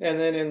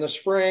then in the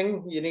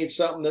spring, you need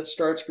something that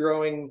starts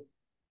growing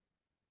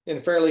in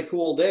fairly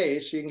cool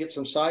days so you can get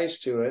some size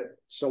to it.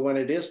 So when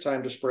it is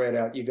time to spray it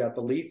out, you got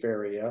the leaf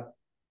area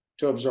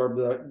to absorb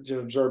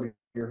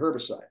your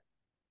herbicide.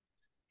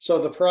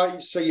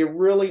 So you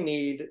really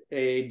need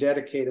a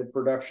dedicated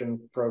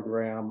production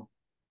program.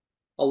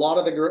 A lot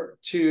of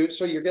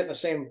so you're getting the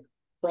same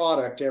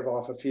product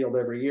off a field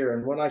every year.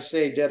 And when I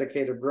say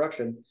dedicated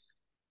production,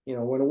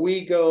 when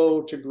we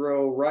go to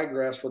grow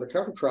ryegrass for the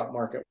cover crop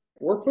market,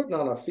 we're putting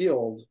on a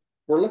field.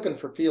 We're looking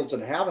for fields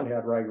that haven't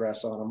had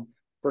ryegrass on them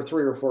for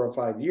 3 or 4 or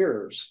 5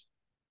 years,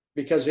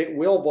 because it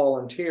will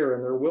volunteer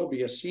and there will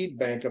be a seed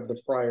bank of the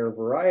prior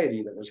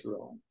variety that was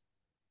grown.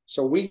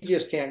 So we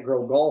just can't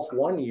grow Golf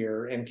one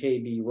year and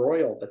KB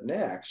Royal the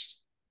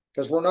next,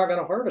 because we're not going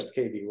to harvest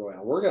KB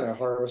Royal. We're going to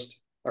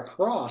harvest a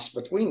cross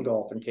between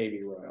Golf and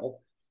KB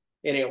Royal,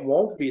 and it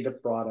won't be the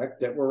product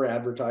that we're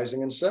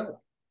advertising and selling.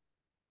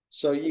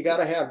 So you got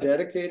to have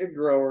dedicated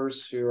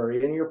growers who are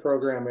in your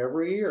program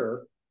every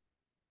year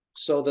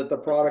so that the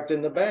product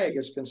in the bag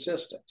is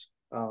consistent.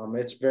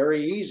 It's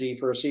very easy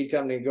for a seed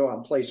company to go out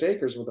and place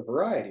acres with a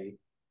variety,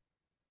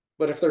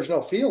 but if there's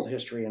no field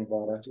history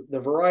involved, the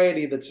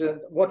variety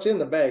what's in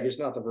the bag is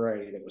not the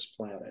variety that was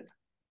planted.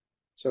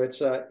 So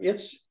there's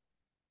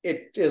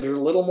a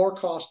little more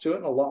cost to it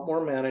and a lot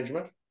more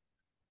management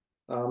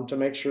to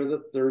make sure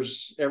that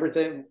there's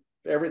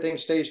everything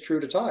stays true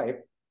to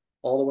type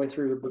all the way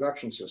through the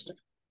production system.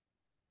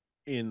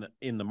 In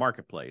the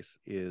marketplace,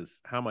 is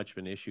how much of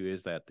an issue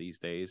is that these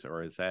days,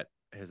 or has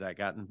that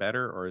gotten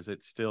better, or is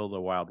it still the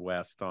Wild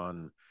West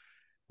on,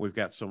 we've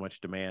got so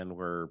much demand,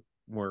 we're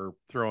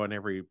throwing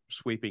every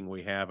sweeping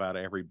we have out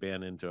of every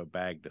bin into a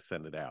bag to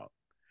send it out?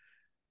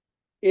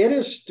 It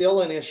is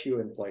still an issue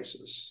in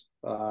places,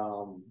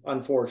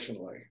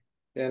 unfortunately.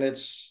 And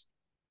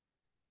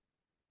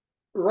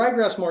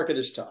ryegrass market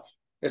is tough.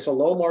 It's a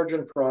low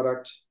margin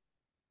product.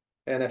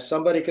 And if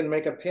somebody can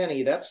make a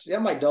penny, that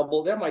might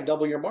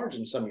double your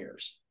margin some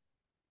years.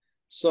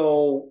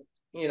 So,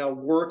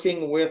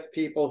 working with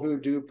people who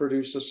do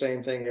produce the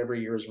same thing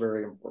every year is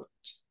very important.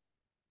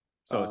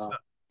 So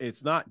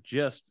it's not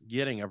just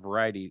getting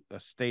a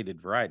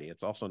stated variety.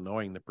 It's also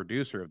knowing the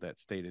producer of that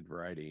stated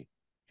variety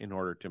in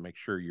order to make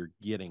sure you're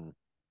getting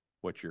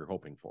what you're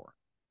hoping for.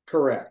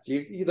 Correct.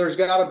 There's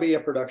got to be a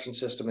production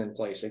system in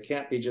place. It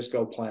can't be just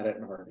go plant it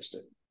and harvest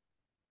it.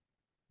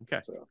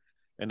 Okay. So.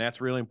 And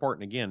that's really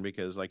important, again,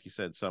 because like you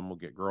said, some will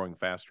get growing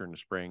faster in the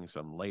spring,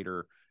 some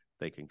later.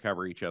 They can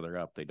cover each other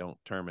up. They don't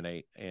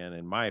terminate. And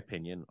in my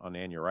opinion, on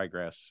annual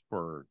ryegrass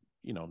for,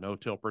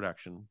 no-till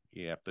production,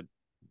 the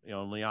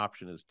only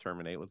option is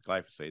terminate with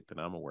glyphosate that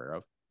I'm aware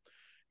of,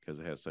 because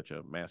it has such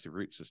a massive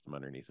root system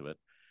underneath of it.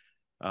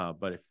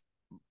 But if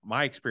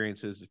my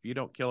experience is, if you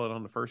don't kill it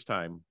on the first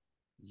time,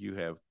 you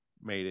have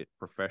made it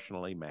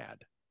professionally mad.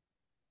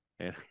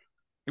 And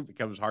it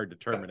becomes hard to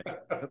terminate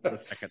the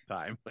second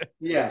time.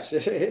 Yes,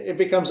 it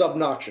becomes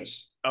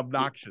obnoxious.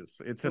 Obnoxious.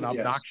 It's an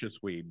obnoxious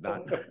weed,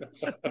 not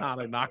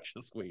a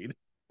noxious weed.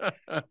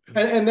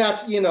 and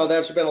that's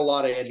that's been a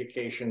lot of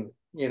education,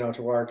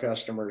 to our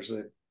customers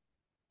that,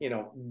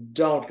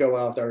 don't go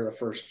out there the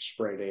first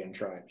spray day and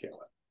try and kill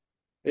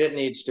it. It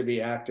needs to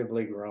be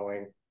actively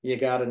growing. You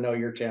got to know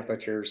your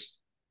temperatures.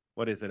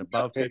 What is it?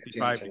 Above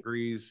 55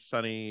 degrees,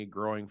 sunny,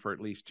 growing for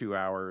at least 2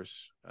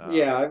 hours.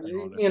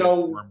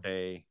 Warm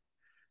day.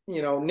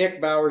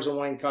 Nick Bowers and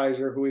Wayne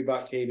Kaiser, who we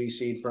bought KB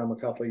seed from a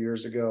couple of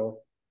years ago,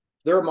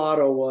 their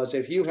motto was,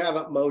 if you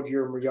haven't mowed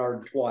your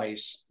yard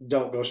twice,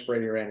 don't go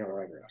spray your annual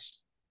ryegrass.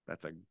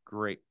 That's a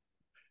great,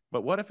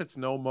 but what if it's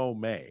no mow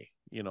May?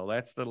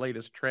 That's the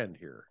latest trend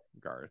here,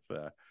 Garth.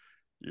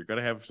 You're going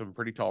to have some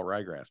pretty tall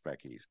ryegrass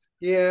back east.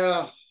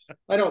 Yeah.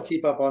 I don't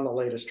keep up on the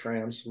latest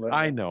trends. But...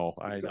 I know.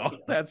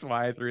 That's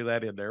why I threw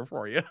that in there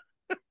for you.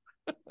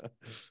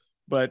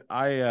 But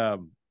I,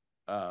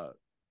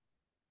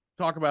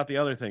 talk about the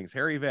other things.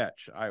 Hairy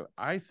vetch,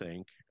 I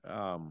think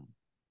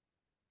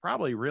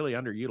probably really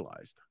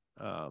underutilized,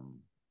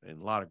 and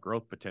a lot of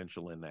growth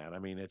potential in that. I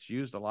mean, it's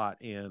used a lot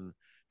in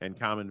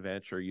common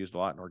vetch, or used a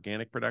lot in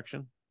organic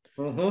production.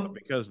 Mm-hmm.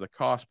 Because the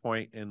cost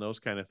point and those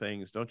kind of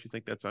things, don't you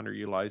think that's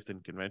underutilized in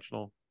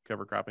conventional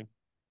cover cropping?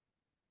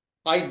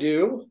 I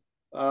do.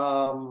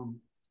 One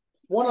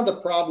of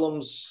the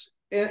problems,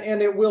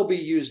 and it will be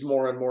used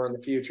more and more in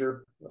the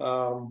future,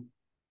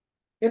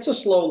 it's a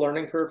slow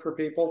learning curve for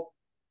people.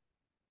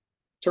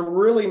 To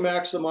really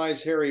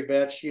maximize hairy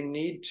vetch, you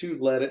need to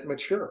let it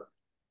mature.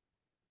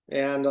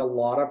 And a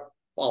lot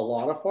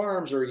of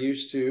farms are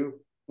used to,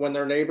 when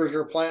their neighbors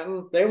are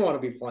planting, they want to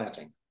be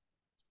planting.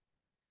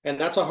 And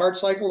that's a hard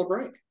cycle to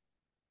break.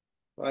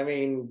 I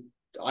mean,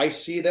 I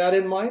see that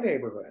in my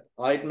neighborhood.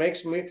 It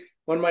makes me,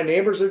 when my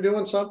neighbors are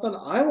doing something,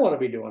 I want to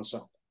be doing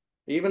something,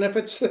 even if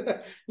it's,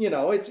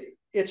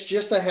 it's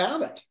just a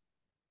habit.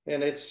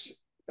 And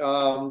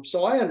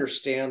so I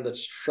understand the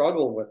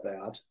struggle with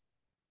that.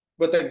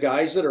 But the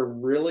guys that are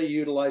really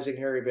utilizing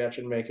hairy vetch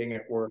and making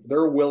it work,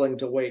 they're willing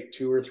to wait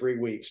 2 or 3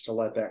 weeks to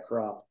let that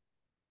crop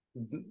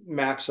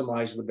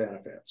maximize the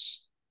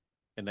benefits.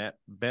 And that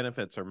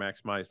benefits are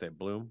maximized at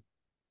bloom?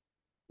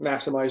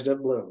 Maximized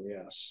at bloom,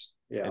 yes.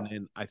 Yeah. And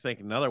then I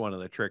think another one of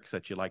the tricks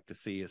that you like to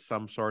see is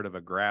some sort of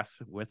a grass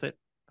with it.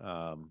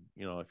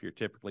 If you're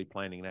typically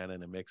planting that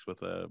in a mix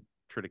with a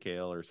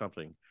triticale or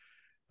something,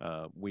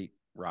 wheat,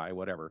 rye,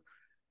 whatever.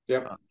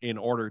 Yep. In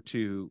order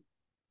to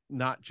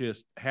not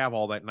just have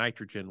all that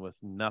nitrogen with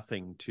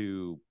nothing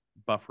to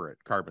buffer it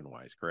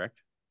carbon-wise,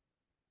 correct?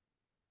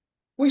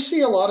 We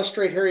see a lot of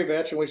straight hairy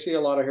vetch, and we see a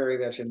lot of hairy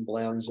vetch in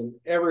blends, and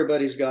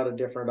everybody's got a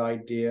different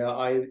idea.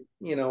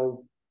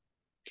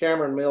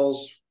 Cameron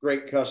Mills,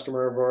 great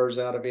customer of ours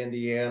out of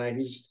Indiana.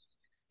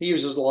 He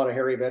uses a lot of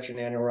hairy vetch and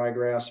annual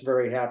ryegrass.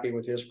 Very happy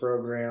with his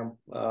program.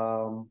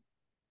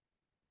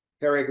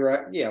 Hairy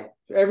grass, yeah,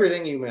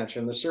 everything you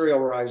mentioned, the cereal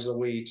rise, the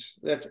wheat.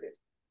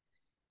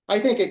 I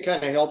think it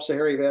kind of helps the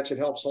hairy vetch. It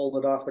helps hold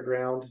it off the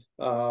ground,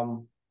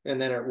 and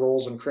then it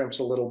rolls and crimps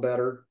a little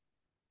better.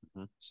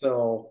 Mm-hmm.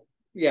 So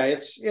yeah,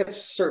 it's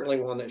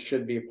certainly one that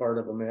should be a part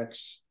of a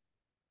mix.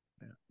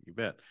 Yeah, you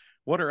bet.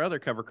 What are other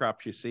cover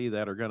crops you see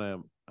that are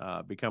going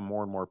to become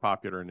more and more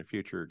popular in the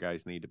future?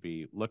 Guys need to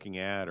be looking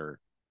at or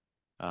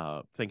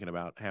thinking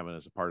about having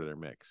as a part of their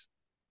mix.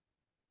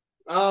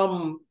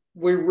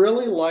 We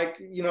really like,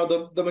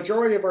 the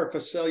majority of our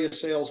Phacelia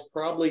sales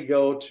probably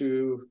go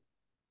to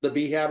the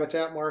bee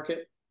habitat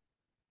market,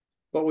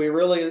 but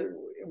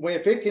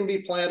if it can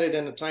be planted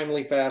in a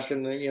timely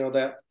fashion,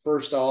 that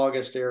 1st of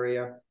August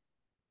area,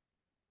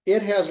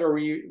 it has a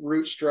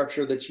root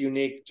structure that's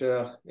unique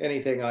to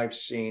anything I've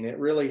seen. It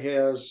really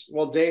has.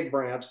 Well, Dave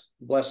Brandt,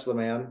 bless the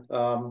man,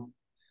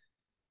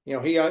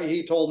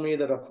 he told me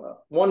that if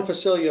one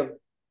Phacelia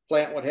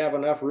plant would have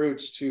enough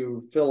roots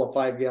to fill a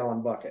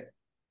 5-gallon bucket.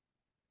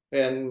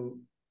 And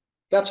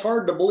that's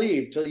hard to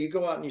believe till you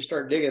go out and you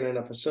start digging in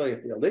a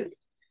Phacelia field.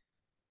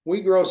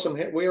 we grow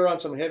we are on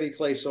some heavy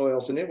clay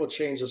soils, and it will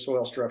change the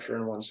soil structure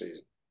in one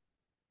season.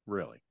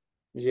 Really?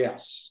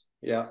 Yes.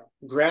 Yeah.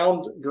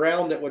 Ground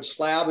that would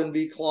slab and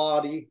be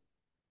cloddy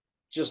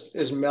just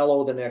is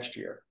mellow the next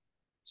year.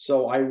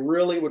 So I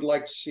really would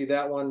like to see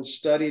that one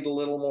studied a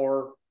little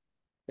more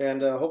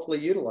and hopefully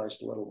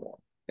utilized a little more.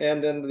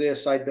 And then the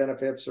side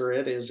benefits are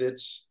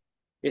it's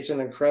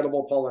an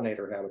incredible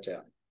pollinator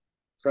habitat,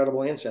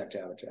 incredible insect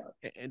habitat.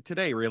 And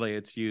today, really,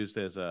 it's used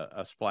as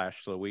a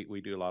splash. So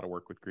we do a lot of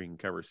work with green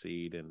cover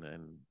seed and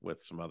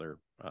with some other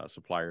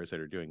suppliers that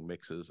are doing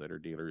mixes that are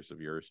dealers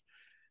of yours.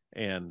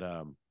 And,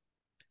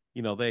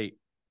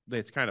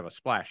 it's kind of a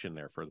splash in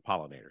there for the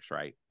pollinators,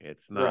 right?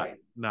 It's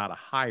not a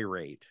high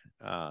rate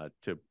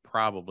to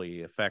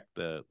probably affect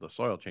the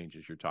soil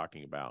changes you're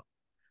talking about.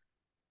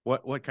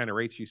 What kind of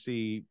rates you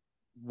see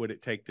would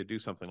it take to do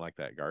something like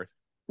that, Garth?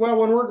 Well,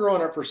 when we're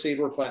growing up for seed,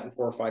 we're planting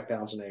 4 or 5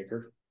 pounds an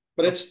acre,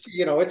 but it's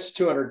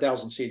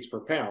 200,000 seeds per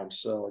pound.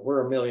 So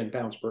we're a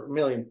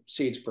million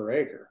seeds per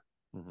acre.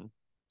 Mm-hmm.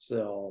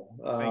 So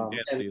same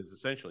density is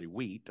essentially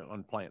wheat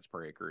on plants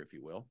per acre, if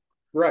you will.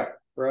 Right.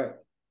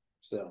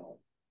 So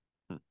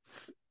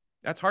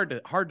that's hard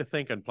to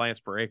think on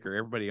plants per acre.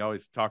 Everybody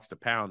always talks to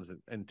pounds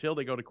until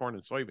they go to corn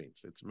and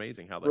soybeans. It's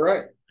amazing how that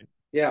right.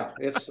 Yeah,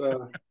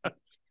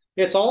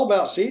 it's all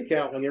about seed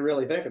count when you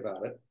really think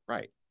about it.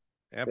 Right.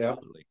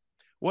 Absolutely.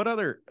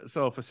 Yeah.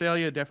 So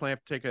Phacelia definitely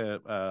have to take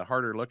a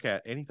harder look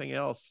at. Anything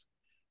else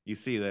you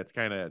see that's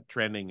kind of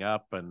trending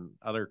up, and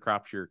other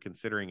crops you're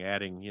considering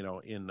adding,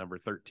 in number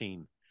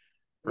 13?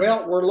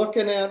 Well, we're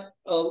looking at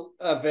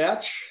a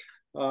vetch.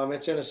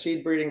 It's in a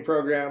seed breeding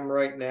program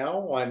right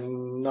now.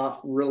 I'm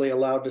not really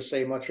allowed to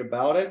say much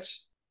about it.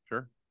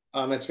 Sure.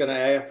 It's going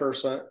to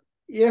offer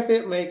if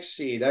it makes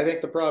seed. I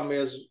think the problem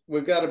is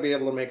we've got to be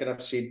able to make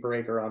enough seed per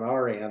acre on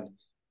our end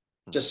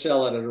to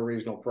sell it at a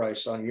reasonable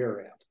price on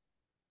your end.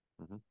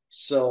 Mm-hmm.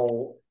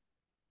 So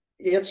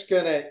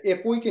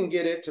if we can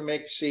get it to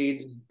make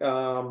seed,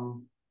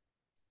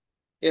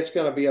 it's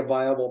going to be a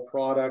viable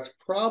product,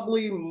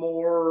 probably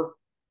more,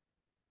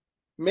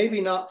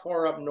 maybe not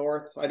far up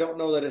north. I don't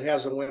know that it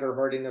has a winter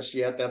hardiness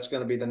yet. That's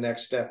going to be the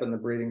next step in the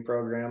breeding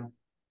program.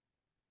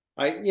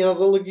 The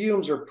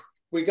legumes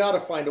we got to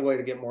find a way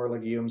to get more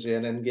legumes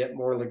in and get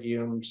more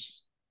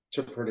legumes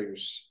to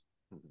produce.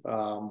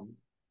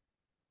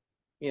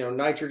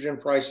 Nitrogen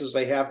prices,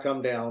 they have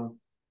come down,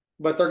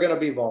 but they're going to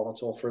be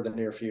volatile for the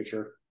near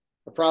future,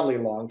 probably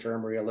long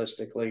term,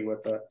 realistically,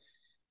 with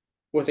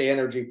the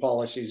energy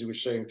policies we're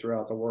seeing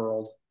throughout the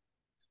world.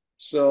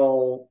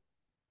 So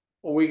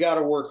we got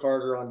to work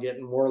harder on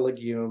getting more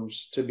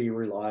legumes to be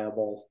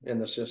reliable in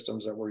the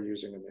systems that we're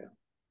using them in.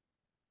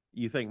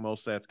 You think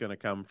most of that's going to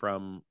come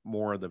from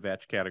more of the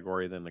vetch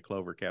category than the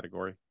clover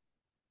category,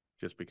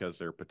 just because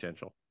they're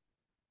potential?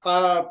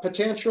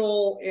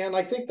 Potential, and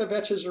I think the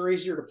vetches are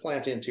easier to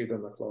plant into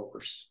than the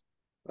clovers.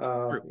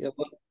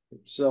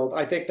 So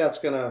I think that's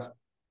going to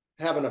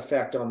have an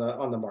effect on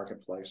the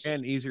marketplace.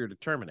 And easier to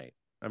terminate.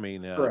 I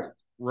mean, correct.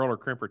 Roller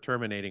crimper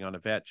terminating on a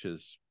vetch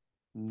is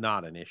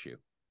not an issue.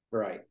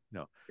 Right.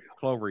 No,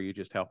 clover, you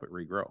just help it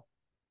regrow.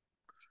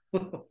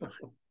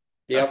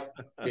 Yep.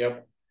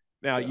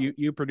 Now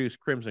you produce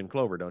crimson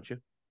clover, don't you?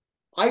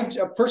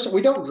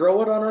 We don't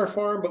grow it on our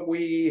farm, but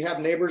we have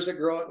neighbors that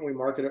grow it and we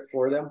market it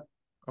for them.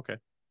 Okay.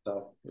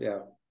 So yeah.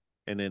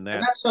 And then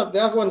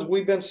that one's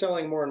we've been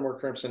selling more and more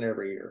crimson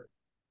every year.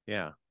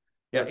 Yeah.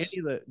 Yeah.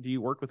 Do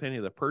you work with any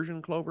of the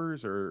Persian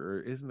clovers,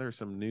 or isn't there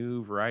some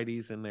new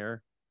varieties in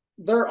there?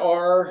 There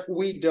are.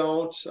 We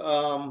don't.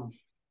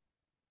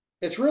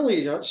 It's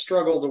really a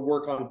struggle to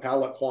work on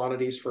pallet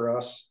quantities for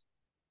us.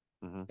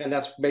 Mm-hmm. And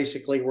that's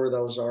basically where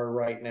those are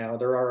right now.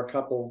 There are a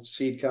couple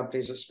seed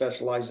companies that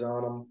specialize in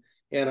them.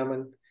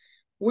 And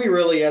we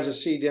really, as a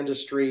seed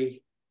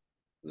industry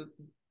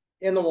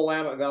in the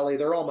Willamette Valley,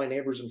 they're all my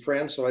neighbors and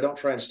friends, so I don't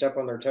try and step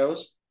on their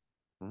toes.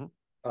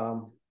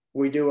 Mm-hmm.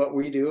 We do what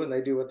we do and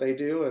they do what they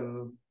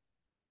do.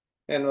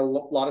 And a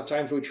lot of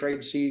times we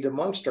trade seed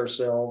amongst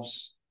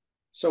ourselves.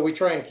 So we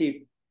try and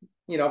keep,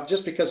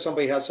 just because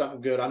somebody has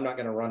something good, I'm not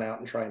going to run out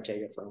and try and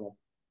take it from them.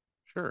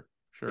 Sure.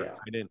 Yeah.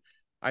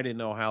 I didn't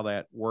know how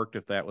that worked,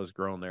 if that was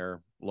grown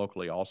there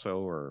locally also,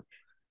 or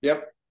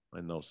yep.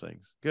 And those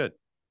things. Good.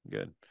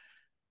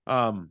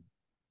 No,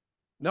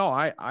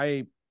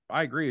 I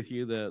agree with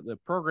you. The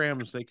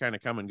programs, they kind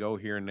of come and go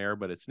here and there,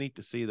 but it's neat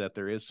to see that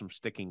there is some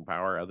sticking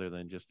power other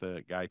than just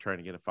a guy trying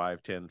to get a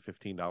 $5, $10,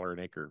 $15 an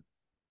acre,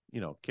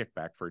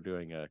 kickback for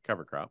doing a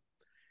cover crop.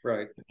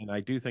 Right. And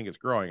I do think it's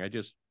growing. I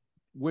just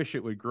wish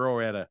it would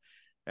grow at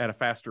a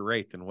faster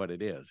rate than what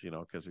it is,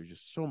 because there's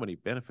just so many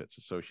benefits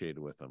associated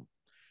with them.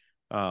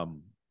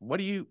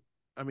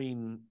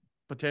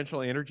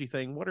 Potential energy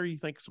thing, what do you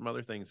think some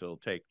other things it'll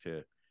take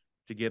to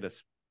get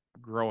us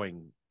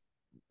growing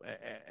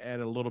at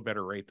a little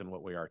better rate than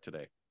what we are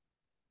today?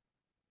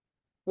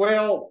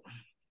 Well,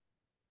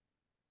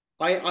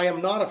 I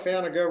am not a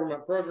fan of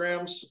government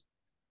programs,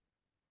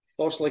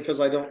 mostly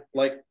because I don't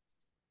like,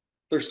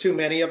 there's too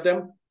many of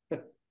them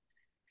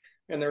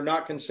and they're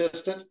not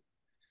consistent.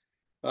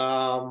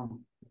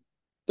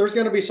 there's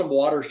going to be some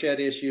watershed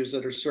issues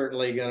that are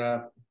certainly going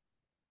to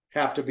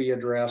have to be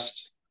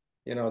addressed.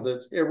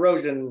 The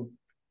erosion,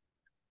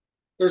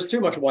 there's too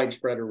much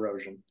widespread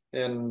erosion.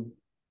 And,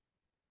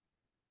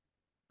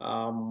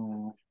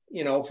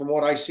 from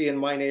what I see in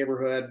my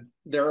neighborhood,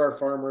 there are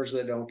farmers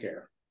that don't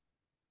care.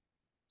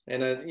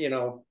 And,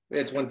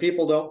 it's when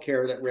people don't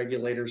care that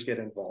regulators get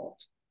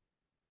involved.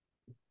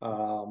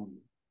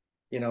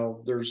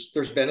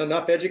 There's been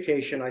enough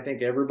education. I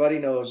think everybody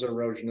knows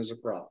erosion is a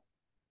problem.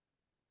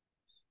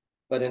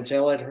 But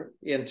until and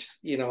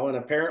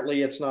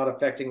apparently it's not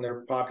affecting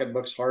their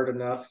pocketbooks hard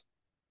enough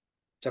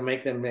to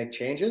make them make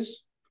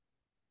changes.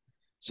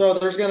 So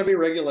there's going to be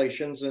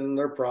regulations, and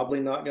they're probably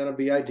not going to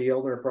be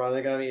ideal. They're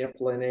probably going to be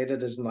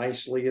implemented as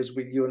nicely as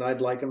you and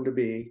I'd like them to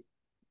be.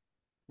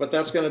 But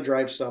that's going to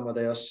drive some of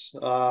this.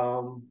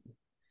 And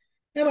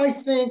I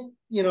think,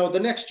 the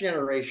next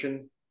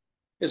generation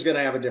is going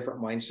to have a different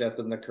mindset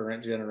than the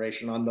current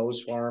generation on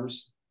those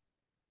farms.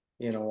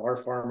 Our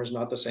farm is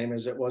not the same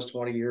as it was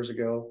 20 years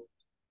ago.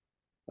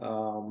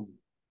 When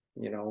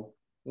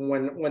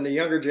the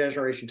younger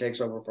generation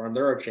takes over a farm,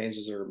 there are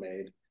changes that are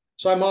made.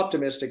 So I'm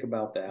optimistic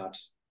about that.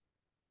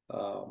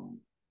 The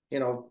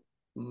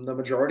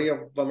majority of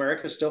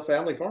America is still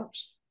family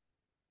farms.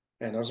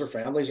 And those are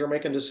families are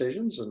making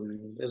decisions.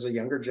 And as a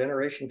younger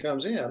generation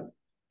comes in,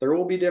 there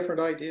will be different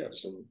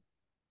ideas. And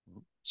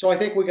so I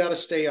think we got to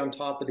stay on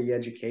top of the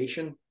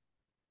education.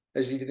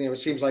 As it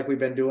seems like we've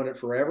been doing it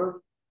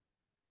forever,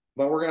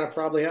 but we're going to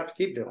probably have to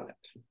keep doing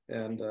it.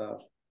 And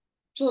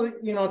so,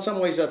 in some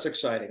ways that's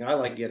exciting. I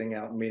like getting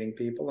out and meeting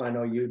people. I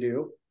know you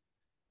do.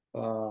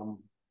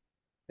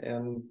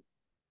 And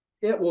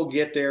it will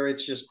get there.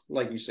 It's just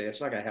like you say,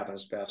 it's not going to happen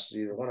as fast as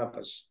either one of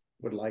us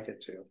would like it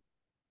to.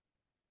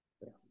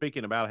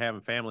 Speaking about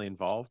having family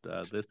involved,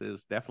 this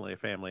is definitely a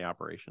family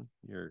operation.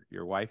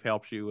 Your wife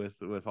helps you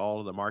with all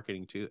of the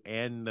marketing too,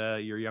 and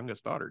your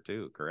youngest daughter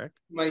too, correct?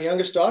 My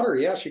youngest daughter,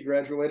 yeah, she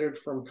graduated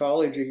from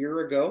college a year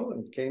ago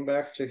and came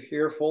back to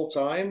here full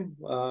time.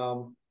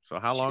 So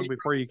how long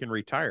before you can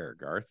retire,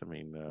 Garth? I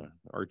mean,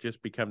 or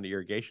just become the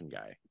irrigation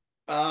guy?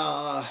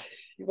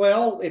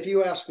 Well, if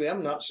you ask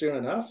them, not soon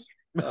enough.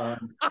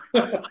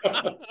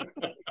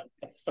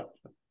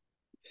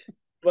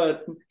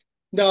 But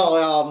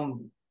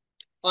no,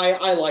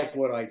 I like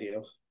what I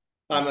do.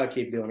 I'm going to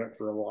keep doing it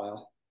for a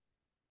while.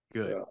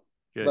 Good. So,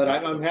 Good. But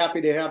I'm happy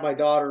to have my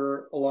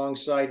daughter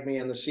alongside me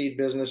in the seed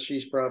business.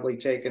 She's probably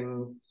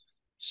taken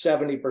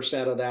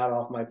 70% of that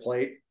off my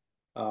plate,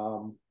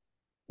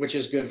 which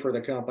is good for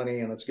the company,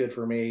 and it's good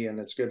for me, and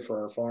it's good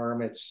for our farm.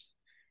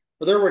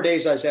 But there were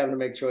days I was having to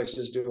make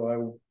choices. Do I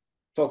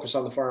focus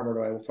on the farm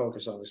or do I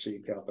focus on the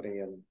seed company?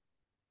 And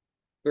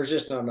there's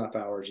just not enough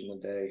hours in the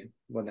day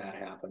when that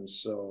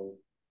happens. So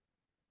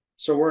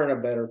we're in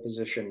a better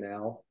position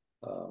now.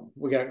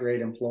 We got great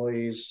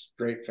employees,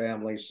 great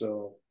family.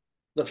 So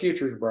the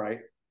future's bright.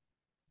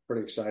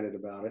 Pretty excited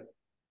about it.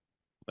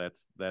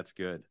 That's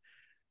good.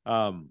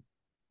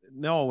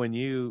 No, when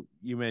you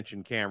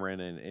mentioned Cameron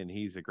and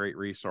he's a great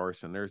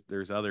resource, and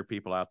there's other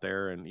people out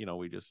there, and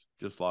we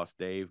just lost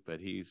Dave, but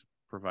he's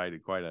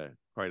provided quite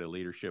a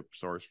leadership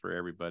source for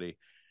everybody.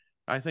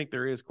 I think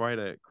there is quite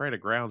a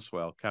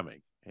groundswell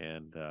coming,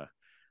 and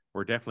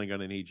we're definitely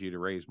going to need you to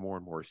raise more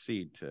and more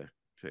seed to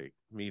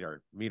meet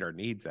our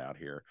needs out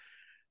here.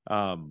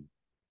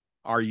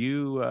 Are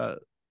you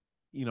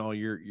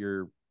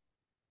you're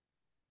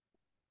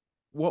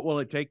what will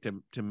it take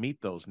to meet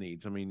those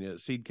needs? I mean,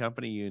 seed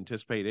company, you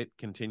anticipate it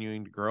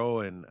continuing to grow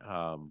and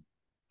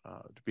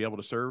to be able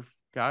to serve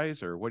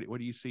guys, or what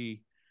do you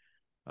see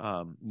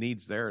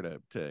needs there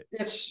to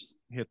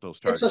hit those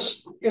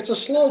targets? It's a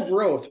slow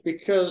growth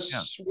because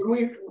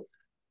when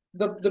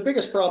the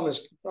biggest problem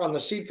is on the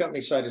seed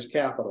company side is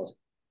capital,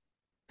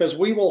 because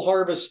we will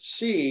harvest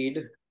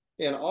seed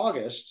in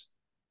August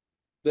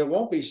that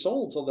won't be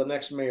sold till the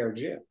next May or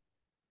June.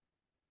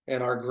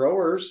 And our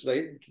growers,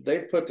 they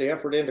put the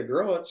effort in to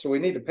grow it, so we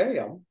need to pay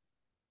them.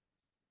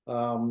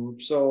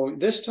 So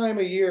this time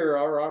of year,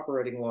 our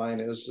operating line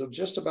is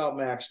just about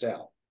maxed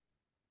out.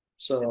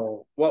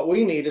 So what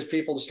we need is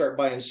people to start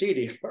buying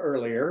seed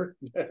earlier.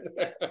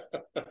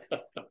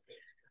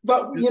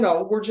 But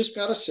we're just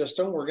got a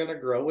system. We're going to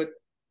grow it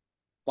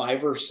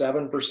 5 or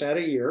 7%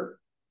 a year,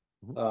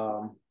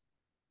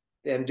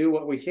 and do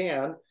what we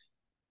can.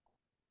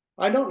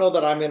 I don't know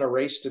that I'm in a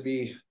race to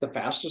be the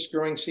fastest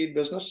growing seed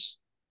business,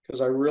 because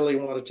I really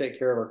want to take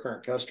care of our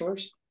current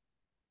customers.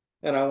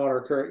 And I want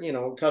our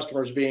current,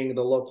 customers being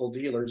the local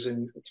dealers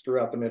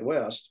throughout the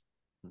Midwest.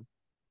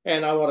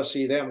 And I want to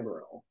see them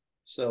grow.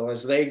 So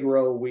as they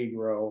grow, we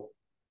grow.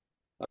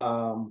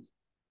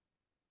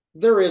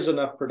 There is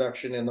enough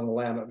production in the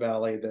Willamette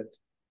Valley that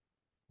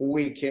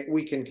we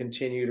can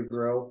continue to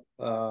grow.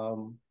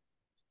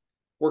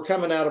 We're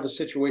coming out of a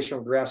situation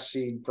where grass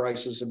seed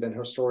prices have been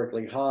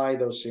historically high.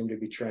 Those seem to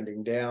be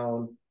trending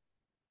down.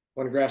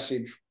 When grass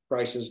seed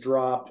prices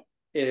drop,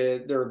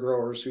 there are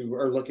growers who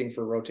are looking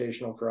for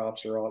rotational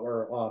crops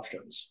or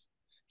options.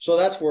 So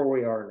that's where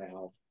we are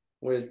now.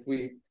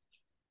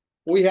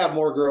 we have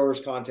more growers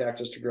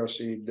contact us to grow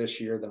seed this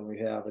year than we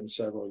have in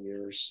several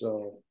years.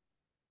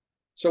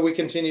 So we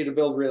continue to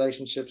build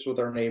relationships with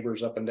our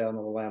neighbors up and down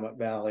the Willamette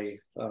Valley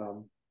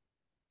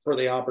for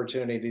the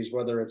opportunities,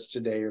 whether it's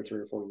today or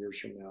 3 or 4 years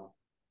from now.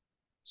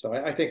 So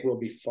I think we'll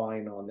be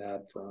fine on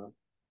that front.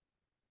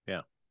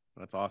 Yeah,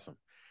 that's awesome.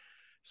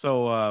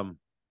 So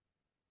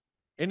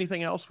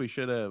anything else we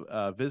should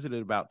have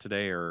visited about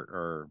today,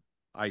 or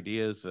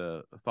ideas,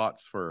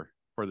 thoughts for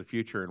the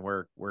future and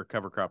where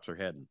cover crops are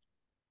heading?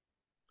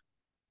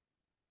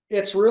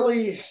 It's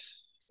really,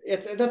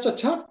 that's a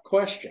tough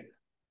question.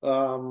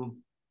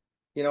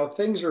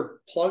 Things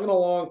are plugging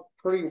along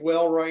pretty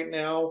well right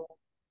now.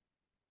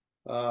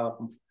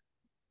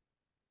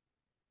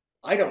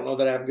 I don't know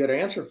that I have a good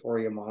answer for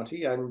you,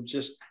 Monty. I'm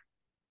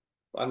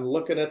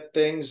looking at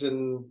things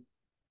and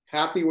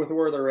happy with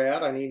where they're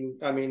at. I mean,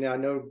 I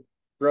know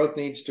growth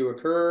needs to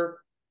occur.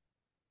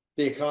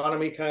 The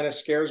economy kind of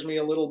scares me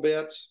a little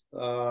bit.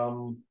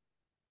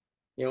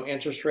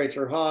 Interest rates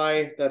are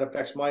high. That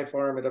affects my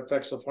farm. It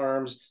affects the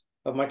farms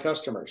of my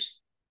customers.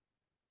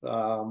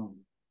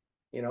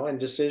 And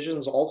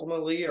decisions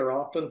ultimately are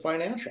often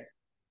financial,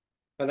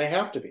 and they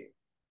have to be,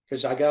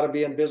 because I got to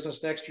be in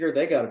business next year.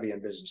 They got to be in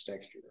business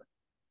next year.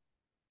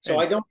 So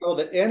I don't know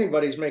that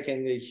anybody's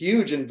making the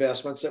huge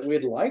investments that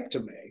we'd like to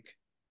make,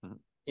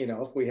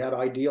 if we had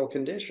ideal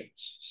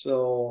conditions.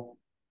 So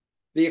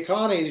the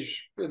economy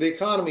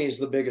is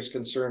the biggest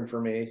concern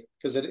for me,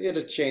 because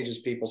it changes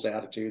people's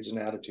attitudes, and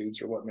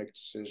attitudes are what make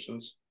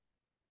decisions.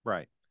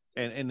 Right.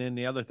 And then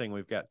the other thing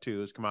we've got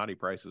too is commodity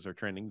prices are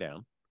trending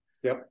down.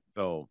 Yep.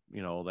 So,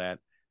 that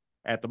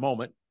at the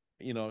moment,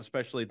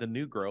 especially the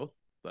new growth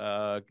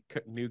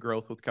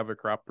with cover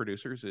crop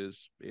producers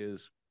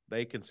is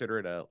they consider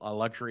it a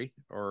luxury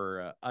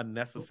or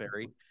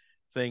unnecessary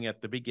thing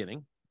at the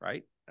beginning,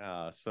 right?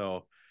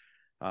 So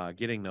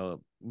getting the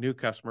new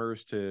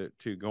customers to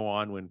go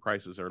on when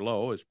prices are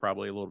low is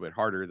probably a little bit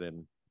harder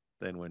than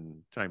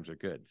when times are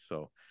good.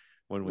 So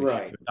when we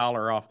shave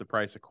 $1 off the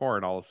price of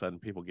corn, all of a sudden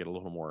people get a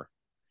little more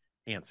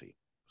antsy.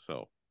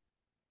 So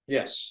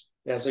yes,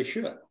 as they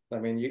should. I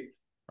mean,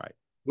 right.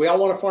 We all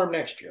want to farm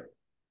next year.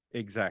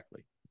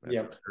 Exactly. That's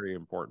a very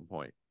important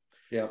point.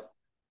 Yeah.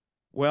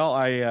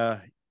 Well,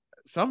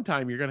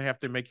 sometime you're going to have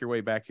to make your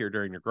way back here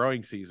during the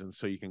growing season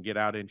so you can get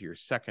out into your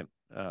second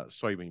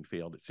soybean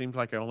field. It seems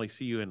like I only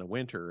see you in the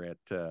winter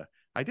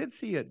I did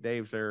see you at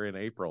Dave's there in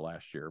April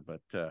last year,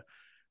 but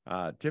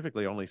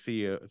typically only see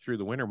you through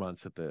the winter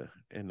months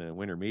in the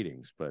winter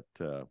meetings. But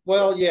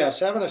well, yes,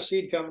 having a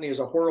seed company is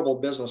a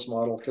horrible business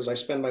model, because I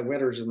spend my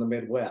winters in the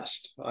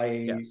Midwest.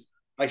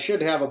 I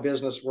should have a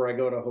business where I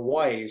go to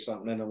Hawaii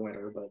something in the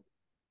winter, but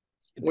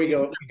we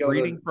go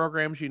breeding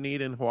programs you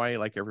need in Hawaii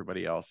like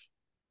everybody else.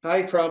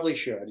 I probably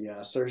should.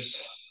 Yes,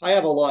 I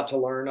have a lot to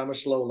learn. I'm a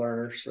slow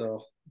learner,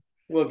 so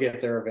we'll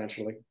get there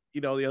eventually.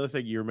 The other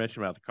thing you were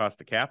mentioning about the cost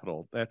of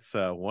capital, that's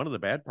one of the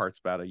bad parts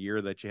about a year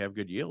that you have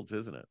good yields,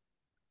 isn't it?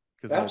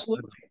 Because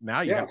absolutely,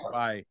 now you have to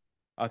buy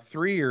a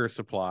 3-year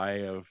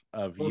supply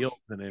of yield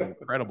in an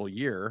incredible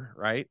year,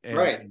 right?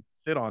 And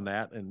sit on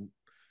that and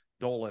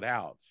dole it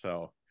out.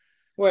 So,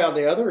 well,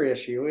 the other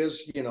issue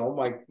is,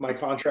 my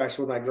contracts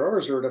with my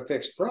growers are at a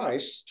fixed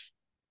price.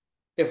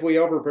 If we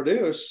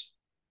overproduce,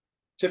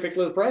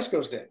 typically the price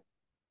goes down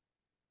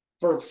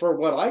for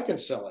what I can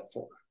sell it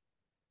for.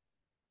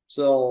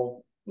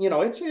 So,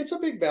 it's a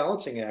big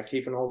balancing act,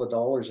 keeping all the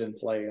dollars in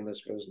play in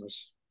this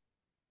business.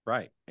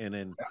 Right. And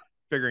then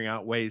figuring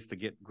out ways to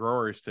get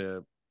growers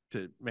to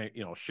make,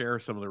 share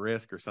some of the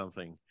risk or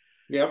something.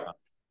 Yep.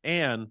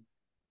 And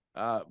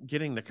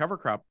getting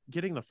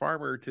the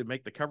farmer to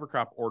make the cover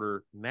crop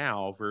order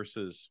now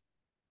versus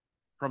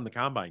from the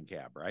combine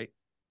cab, right?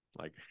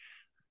 Like,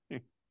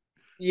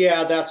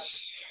 yeah,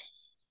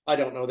 I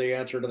don't know the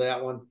answer to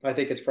that one. I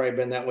think it's probably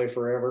been that way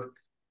forever.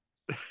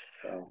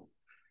 So.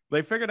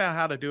 They figured out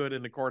how to do it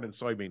in the corn and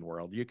soybean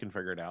world. You can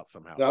figure it out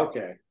somehow.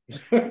 Okay.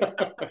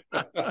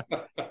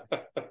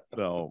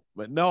 So,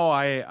 but no,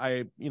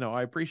 I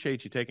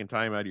appreciate you taking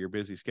time out of your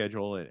busy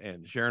schedule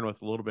and sharing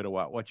with a little bit of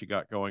what you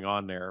got going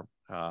on there.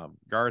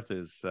 Garth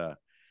is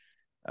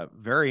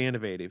very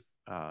innovative,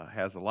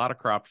 has a lot of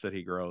crops that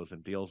he grows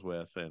and deals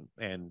with,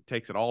 and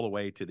takes it all the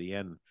way to the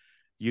end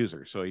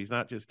user. So he's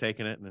not just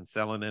taking it and then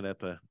selling it at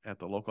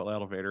the local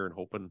elevator and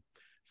hoping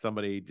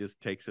somebody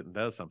just takes it and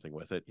does something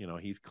with it.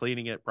 He's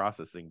cleaning it,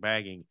 processing,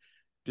 bagging,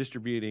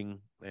 distributing,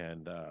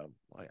 and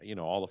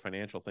all the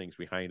financial things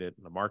behind it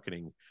and the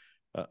marketing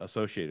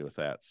associated with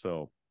that.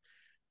 So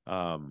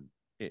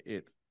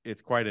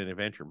it's quite an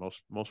adventure.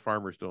 Most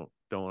farmers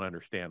don't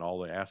understand all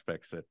the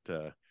aspects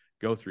that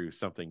go through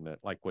something that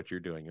like what you're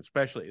doing,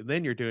 especially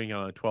then you're doing it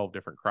on 12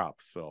 different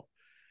crops. So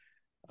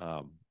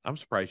I'm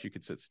surprised you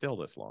could sit still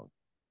this long.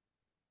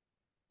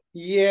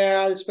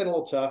 Yeah, it's been a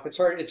little tough. It's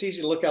hard. It's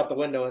easy to look out the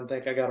window and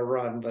think I got to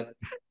run, but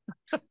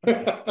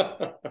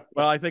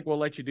well, I think we'll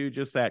let you do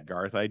just that,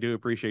 Garth. I do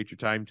appreciate your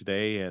time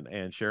today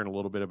and sharing a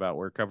little bit about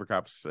where cover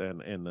crops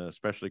and the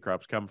specialty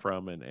crops come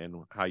from and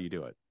how you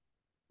do it.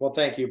 Well,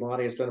 thank you,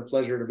 Monty. It's been a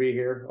pleasure to be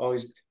here.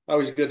 Always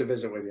good to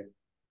visit with you.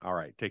 All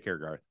right. Take care,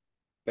 Garth.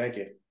 Thank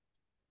you.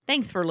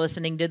 Thanks for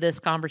listening to this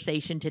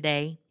conversation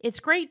today. It's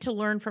great to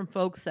learn from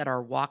folks that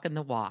are walking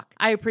the walk.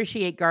 I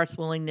appreciate Garth's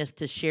willingness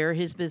to share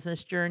his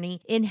business journey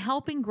in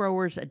helping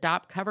growers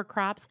adopt cover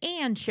crops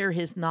and share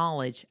his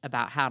knowledge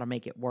about how to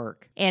make it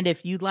work. And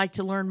if you'd like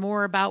to learn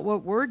more about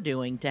what we're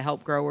doing to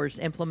help growers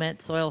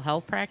implement soil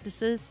health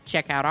practices,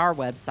 check out our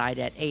website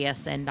at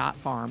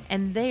asn.farm.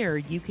 And there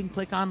you can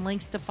click on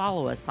links to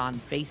follow us on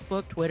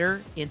Facebook,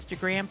 Twitter,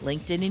 Instagram,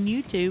 LinkedIn, and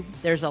YouTube.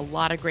 There's a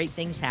lot of great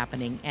things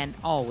happening and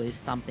always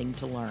something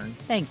to learn.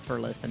 Thanks for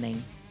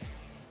listening.